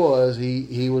as he was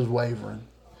wavering.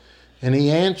 And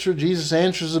Jesus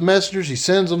answers the messengers, he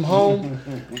sends them home,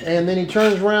 and then he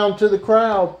turns around to the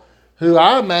crowd, who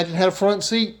I imagine had a front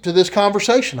seat to this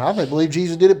conversation. I believe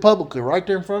Jesus did it publicly, right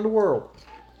there in front of the world.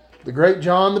 The great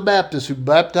John the Baptist, who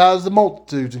baptized the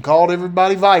multitudes and called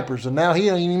everybody vipers, and now he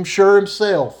ain't even sure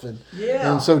himself.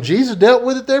 And so Jesus dealt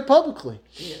with it there publicly.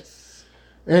 Yes.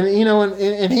 And you know,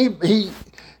 and he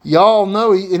y'all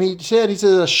know, he says,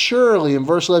 assuredly, in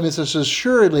verse 11, it says,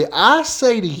 assuredly, I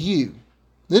say to you,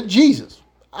 that Jesus,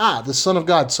 I, the Son of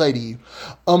God, say to you,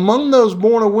 among those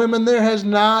born of women, there has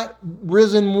not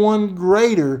risen one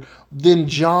greater than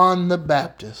John the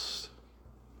Baptist.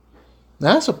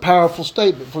 Now, that's a powerful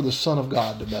statement for the Son of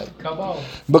God today. Come on.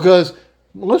 Because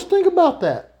let's think about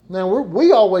that. Now,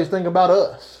 we always think about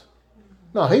us.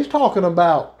 No, he's talking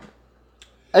about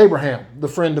Abraham, the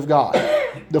friend of God,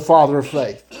 the father of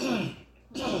faith.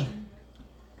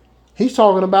 He's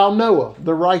talking about Noah,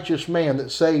 the righteous man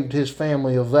that saved his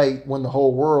family of 8 when the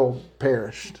whole world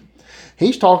perished.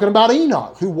 He's talking about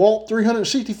Enoch, who walked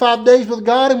 365 days with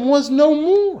God and was no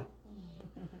more.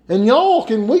 And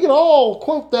we can all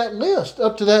quote that list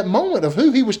up to that moment of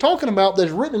who he was talking about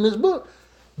that's written in this book.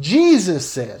 Jesus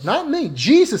said, not me,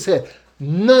 Jesus said,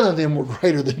 none of them were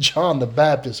greater than John the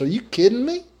Baptist. Are you kidding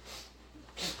me?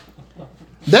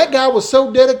 That guy was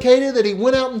so dedicated that he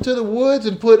went out into the woods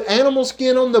and put animal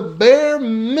skin on the bare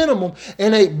minimum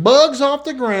and ate bugs off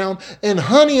the ground and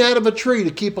honey out of a tree to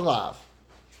keep alive.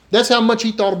 That's how much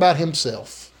he thought about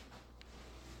himself.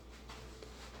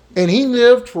 And he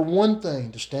lived for one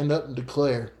thing, to stand up and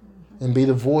declare and be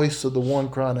the voice of the one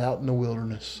crying out in the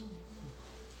wilderness.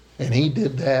 And he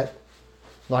did that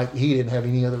like he didn't have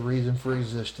any other reason for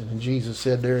existing. And Jesus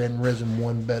said there hadn't risen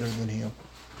one better than him.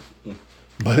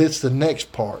 But it's the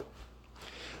next part.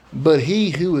 But he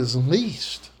who is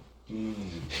least in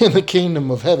the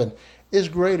kingdom of heaven is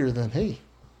greater than he.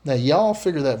 Now, y'all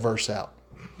figure that verse out.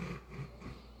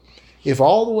 If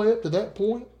all the way up to that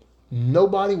point,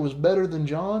 nobody was better than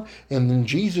John, and then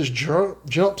Jesus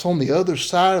jumps on the other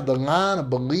side of the line of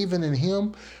believing in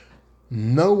him,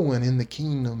 no one in the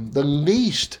kingdom, the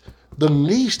least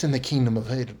in the kingdom of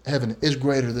heaven is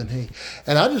greater than he.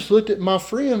 And I just looked at my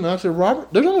friend and I said,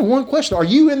 Robert, there's only one question. Are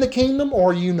you in the kingdom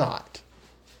or are you not?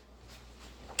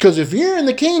 Because if you're in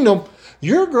the kingdom,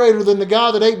 you're greater than the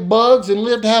guy that ate bugs and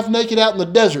lived half naked out in the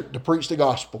desert to preach the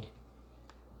gospel.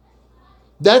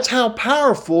 That's how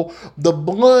powerful the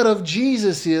blood of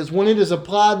Jesus is when it is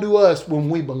applied to us when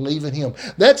we believe in Him.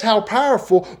 That's how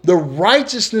powerful the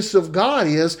righteousness of God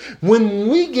is when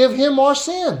we give Him our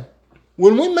sin.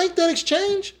 When we make that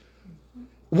exchange,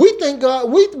 we think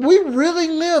God, we really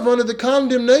live under the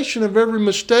condemnation of every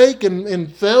mistake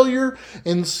and failure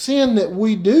and sin that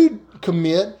we do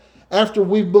commit after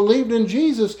we've believed in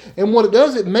Jesus. And what it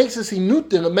does, it makes us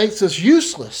inútil, it makes us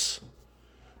useless.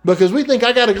 Because we think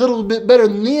I got a little bit better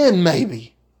then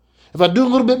maybe. If I do a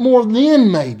little bit more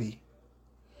then maybe.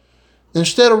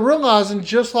 Instead of realizing,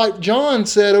 just like John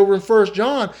said over in 1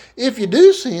 John, if you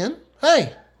do sin,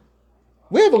 hey,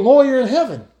 we have a lawyer in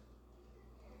heaven.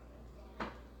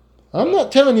 I'm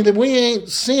not telling you that we ain't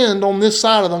sinned on this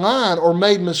side of the line or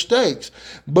made mistakes.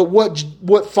 But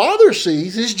what Father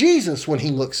sees is Jesus when He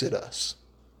looks at us.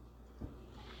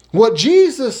 What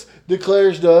Jesus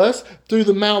declares to us through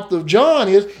the mouth of John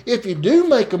is, if you do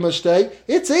make a mistake,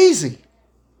 it's easy.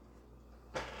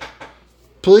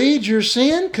 Plead your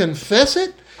sin, confess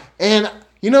it, and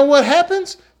you know what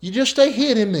happens? You just stay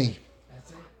hid in me.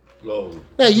 Lord.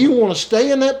 Now, you want to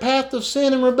stay in that path of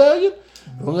sin and rebellion?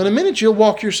 Well, in a minute, you'll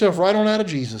walk yourself right on out of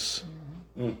Jesus.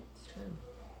 But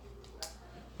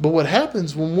what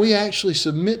happens when we actually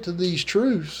submit to these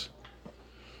truths,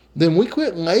 then we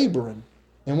quit laboring.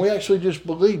 And we actually just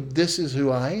believe this is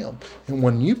who I am. And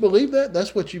when you believe that,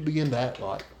 that's what you begin to act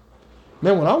like.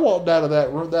 Man, when I walked out of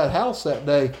that house that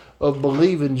day of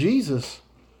believing Jesus,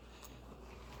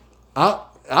 I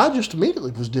just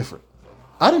immediately was different.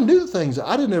 I didn't do the things.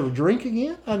 I didn't ever drink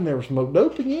again. I didn't ever smoke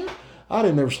dope again. I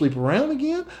didn't ever sleep around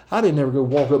again. I didn't ever go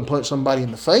walk up and punch somebody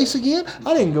in the face again.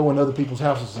 I didn't go in other people's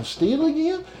houses and steal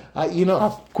again. I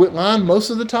quit lying most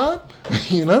of the time.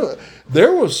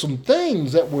 There was some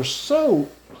things that were so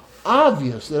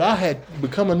obvious that I had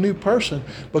become a new person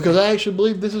because I actually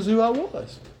believed this is who I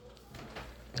was.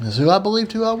 This is who I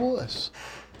believed who I was.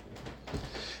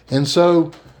 And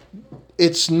so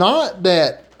it's not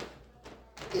that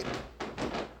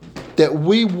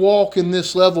we walk in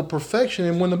this level of perfection.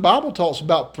 And when the Bible talks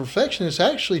about perfection, it's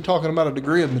actually talking about a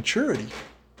degree of maturity.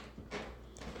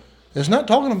 It's not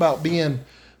talking about being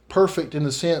perfect in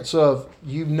the sense of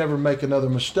you never make another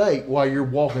mistake while you're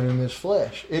walking in this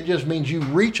flesh. It just means you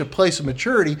reach a place of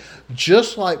maturity,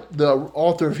 just like the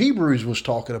author of Hebrews was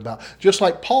talking about, just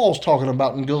like Paul's talking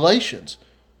about in Galatians.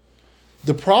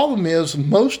 The problem is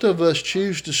most of us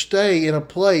choose to stay in a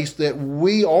place that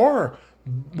we are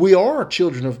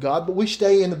children of God, but we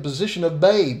stay in the position of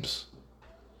babes.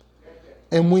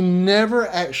 And we never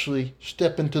actually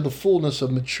step into the fullness of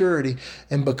maturity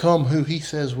and become who He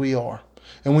says we are.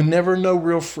 And we never know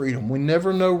real freedom. We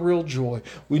never know real joy.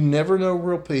 We never know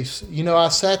real peace. I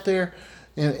sat there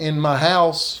in my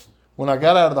house when I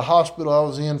got out of the hospital. I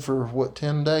was in for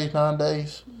 9 days?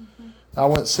 Mm-hmm. I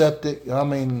went septic. I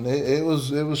mean, it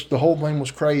was the whole thing was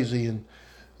crazy. And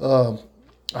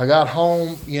I got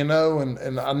home,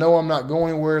 and I know I'm not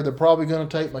going anywhere. They're probably going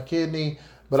to take my kidney,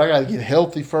 but I got to get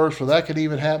healthy first for that could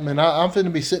even happen. And I'm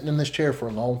finna be sitting in this chair for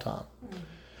a long time.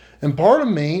 And part of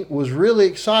me was really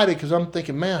excited because I'm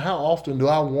thinking, man, how often do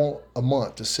I want a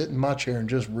month to sit in my chair and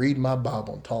just read my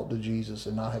Bible and talk to Jesus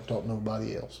and not have to talk to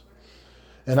nobody else?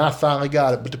 And I finally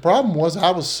got it. But the problem was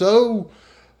I was so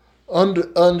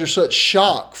under such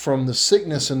shock from the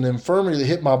sickness and the infirmity that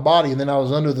hit my body, and then I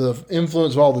was under the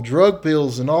influence of all the drug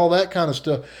pills and all that kind of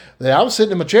stuff, that I was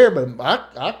sitting in my chair, but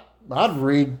I'd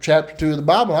read chapter 2 of the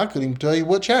Bible, and I couldn't even tell you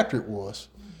what chapter it was.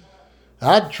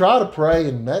 I'd try to pray,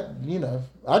 and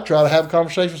I'd try to have a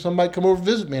conversation with somebody come over and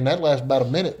visit me, and that lasted about a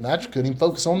minute, and I just couldn't even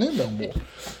focus on them no more.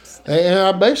 And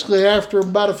I basically, after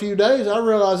about a few days, I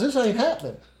realized this ain't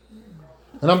happening.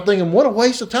 And I'm thinking, what a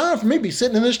waste of time for me to be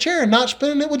sitting in this chair and not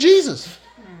spending it with Jesus.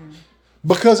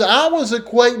 Because I was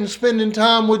equating spending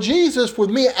time with Jesus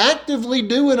with me actively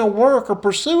doing a work or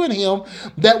pursuing Him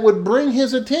that would bring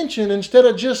His attention instead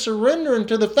of just surrendering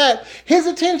to the fact His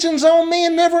attention's on me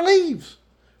and never leaves.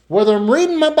 Whether I'm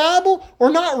reading my Bible or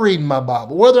not reading my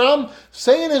Bible. Whether I'm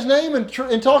saying His name and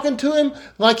talking to Him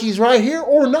like He's right here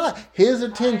or not. His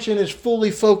attention is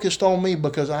fully focused on me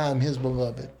because I am His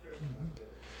beloved.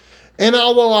 And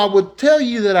although I would tell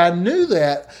you that I knew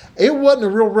that, it wasn't a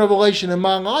real revelation in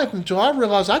my life until I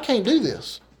realized I can't do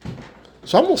this.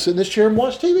 So I'm going to sit in this chair and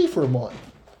watch TV for a month.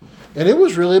 And it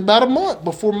was really about a month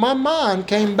before my mind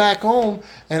came back on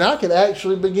and I could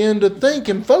actually begin to think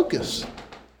and focus.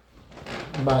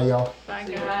 Bye, y'all. Bye,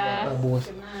 guys. Bye, boys.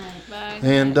 Good night. Bye.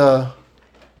 And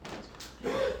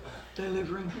They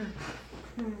live right here.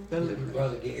 They live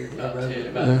Brother Gary,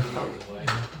 Yeah.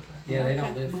 yeah, they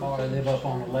don't live far. They live up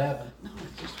on 11.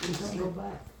 Go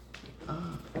back.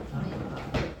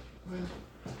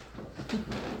 You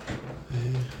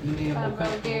need a more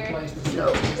comfortable place to sit.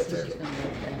 No,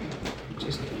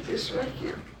 Just right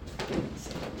here.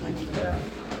 If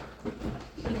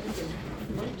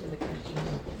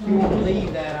you want to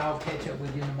leave that, I'll catch up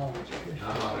with you in the morning.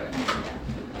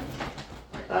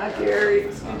 Hi, Gary.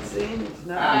 It's good seeing you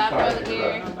tonight. Brother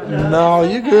Gary. No,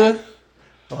 you good.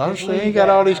 Well, I understand you got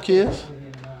all these kids.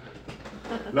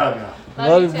 Love y'all.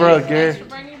 Love you, too. brother, Thanks Gary. for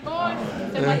bringing your boys.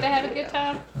 Seems like they have a good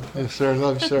time. Yes, sir.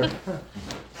 Love you, sir.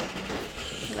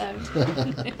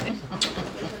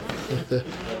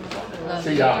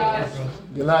 See y'all.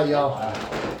 Good night, y'all.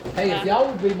 Hey, if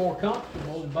y'all would be more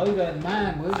comfortable and both doesn't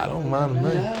mind, we'll. I don't mind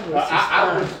me.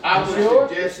 I would Sure?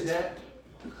 suggest that.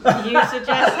 You suggest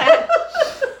that?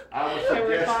 I would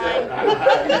suggest that. I know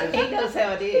how it He knows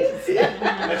how it is. is.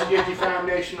 Let's get your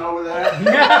foundation over there. And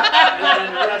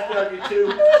then the rest of you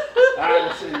too. I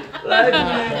will see you. Love you.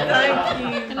 Thank you.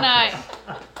 Good night.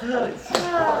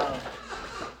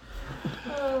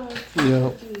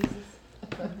 Yeah.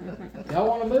 Y'all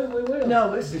want to move, we will.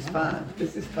 No, this is fine.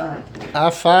 This is fine. I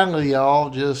finally, y'all,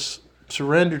 just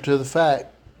surrendered to the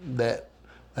fact that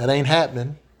that ain't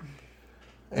happening,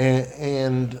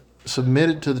 and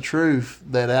submitted to the truth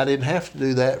that I didn't have to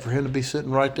do that for him to be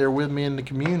sitting right there with me and to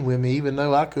commune with me, even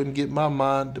though I couldn't get my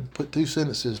mind to put two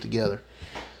sentences together.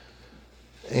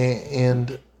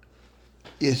 And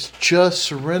it's just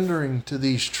surrendering to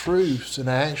these truths and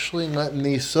actually letting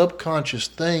these subconscious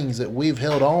things that we've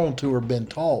held on to or been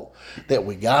taught that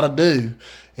we got to do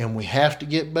and we have to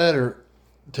get better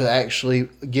to actually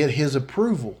get his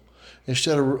approval,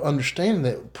 instead of understanding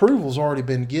that approval's already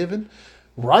been given,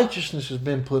 righteousness has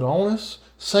been put on us,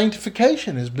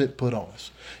 sanctification has been put on us.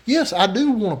 Yes, I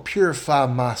do want to purify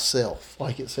myself,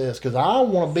 like it says, because I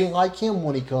want to be like him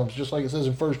when he comes, just like it says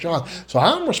in 1 John. So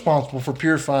I'm responsible for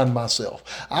purifying myself.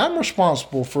 I'm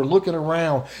responsible for looking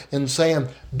around and saying,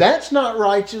 that's not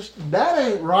righteous, that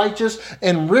ain't righteous,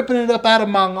 and ripping it up out of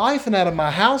my life and out of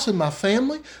my house and my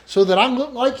family so that I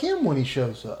look like him when he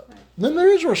shows up. Then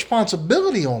there is a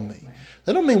responsibility on me.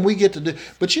 That don't mean we get to do,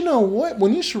 but you know what?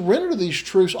 When you surrender to these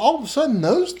truths, all of a sudden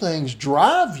those things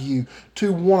drive you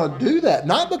to want to do that.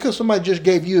 Not because somebody just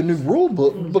gave you a new rule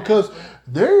book, but because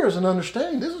there is an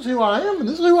understanding. This is who I am and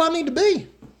this is who I need to be.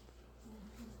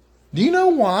 Do you know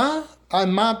why,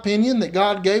 in my opinion, that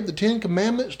God gave the 10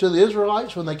 Commandments to the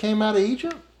Israelites when they came out of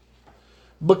Egypt?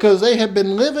 Because they had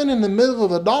been living in the middle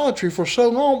of idolatry for so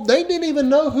long, they didn't even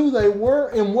know who they were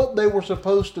and what they were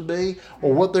supposed to be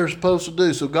or what they're supposed to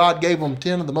do. So God gave them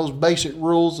 10 of the most basic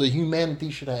rules that humanity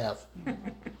should have.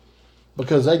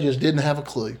 Because they just didn't have a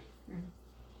clue.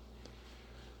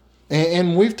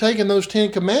 And we've taken those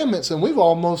 10 Commandments and we've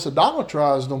almost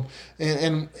idolatrized them.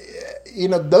 And you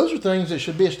know, those are things that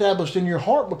should be established in your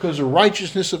heart because of the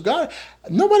righteousness of God.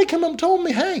 Nobody come up and told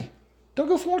me, hey, don't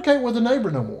go fornicate with a neighbor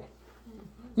no more.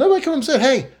 Nobody come and said,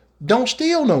 hey, don't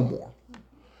steal no more.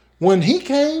 When he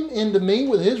came into me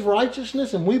with his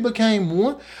righteousness and we became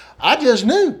one, I just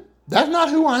knew that's not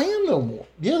who I am no more.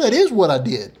 Yeah, that is what I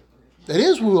did. That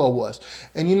is who I was.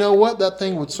 And you know what? That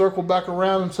thing would circle back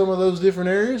around in some of those different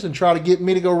areas and try to get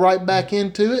me to go right back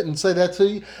into it and say that's who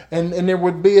you. And there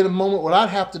would be a moment where I'd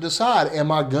have to decide, am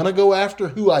I going to go after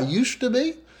who I used to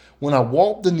be when I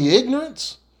walked in the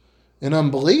ignorance and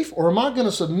unbelief, or am I going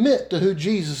to submit to who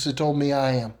Jesus had told me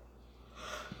I am?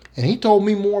 And he told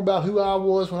me more about who I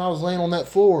was when I was laying on that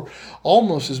floor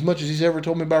almost as much as he's ever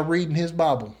told me by reading his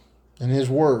Bible and his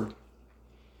word.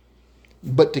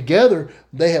 But together,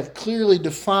 they have clearly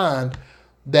defined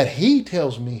that he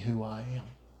tells me who I am.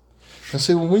 And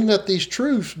see, when we let these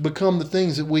truths become the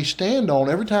things that we stand on,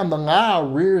 every time the lie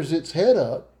rears its head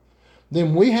up,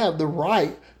 then we have the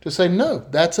right to say, no,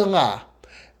 that's a lie.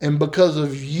 And because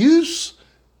of use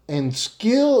and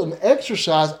skill and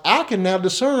exercise, I can now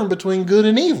discern between good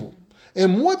and evil.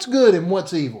 And what's good and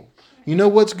what's evil? You know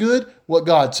what's good? What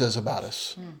God says about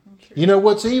us. You know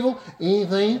what's evil?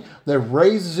 Anything that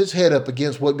raises its head up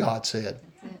against what God said.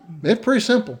 It's pretty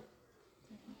simple.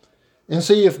 And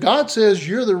see, if God says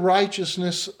you're the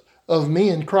righteousness of me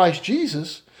in Christ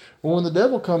Jesus, well, when the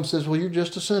devil comes and says, well, you're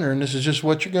just a sinner and this is just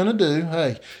what you're going to do,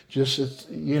 hey, just,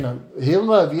 he'll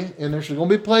love you and there's going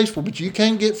to be a place for it, but you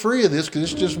can't get free of this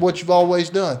because it's just what you've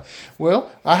always done.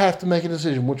 Well, I have to make a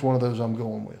decision which one of those I'm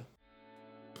going with.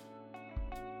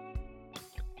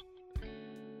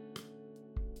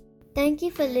 Thank you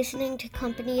for listening to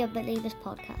Company of Believers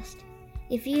podcast.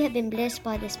 If you have been blessed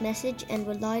by this message and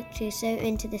would like to sow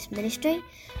into this ministry,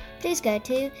 please go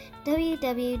to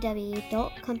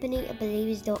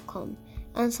www.companyofbelievers.com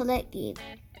and select Give.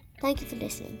 Thank you for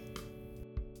listening.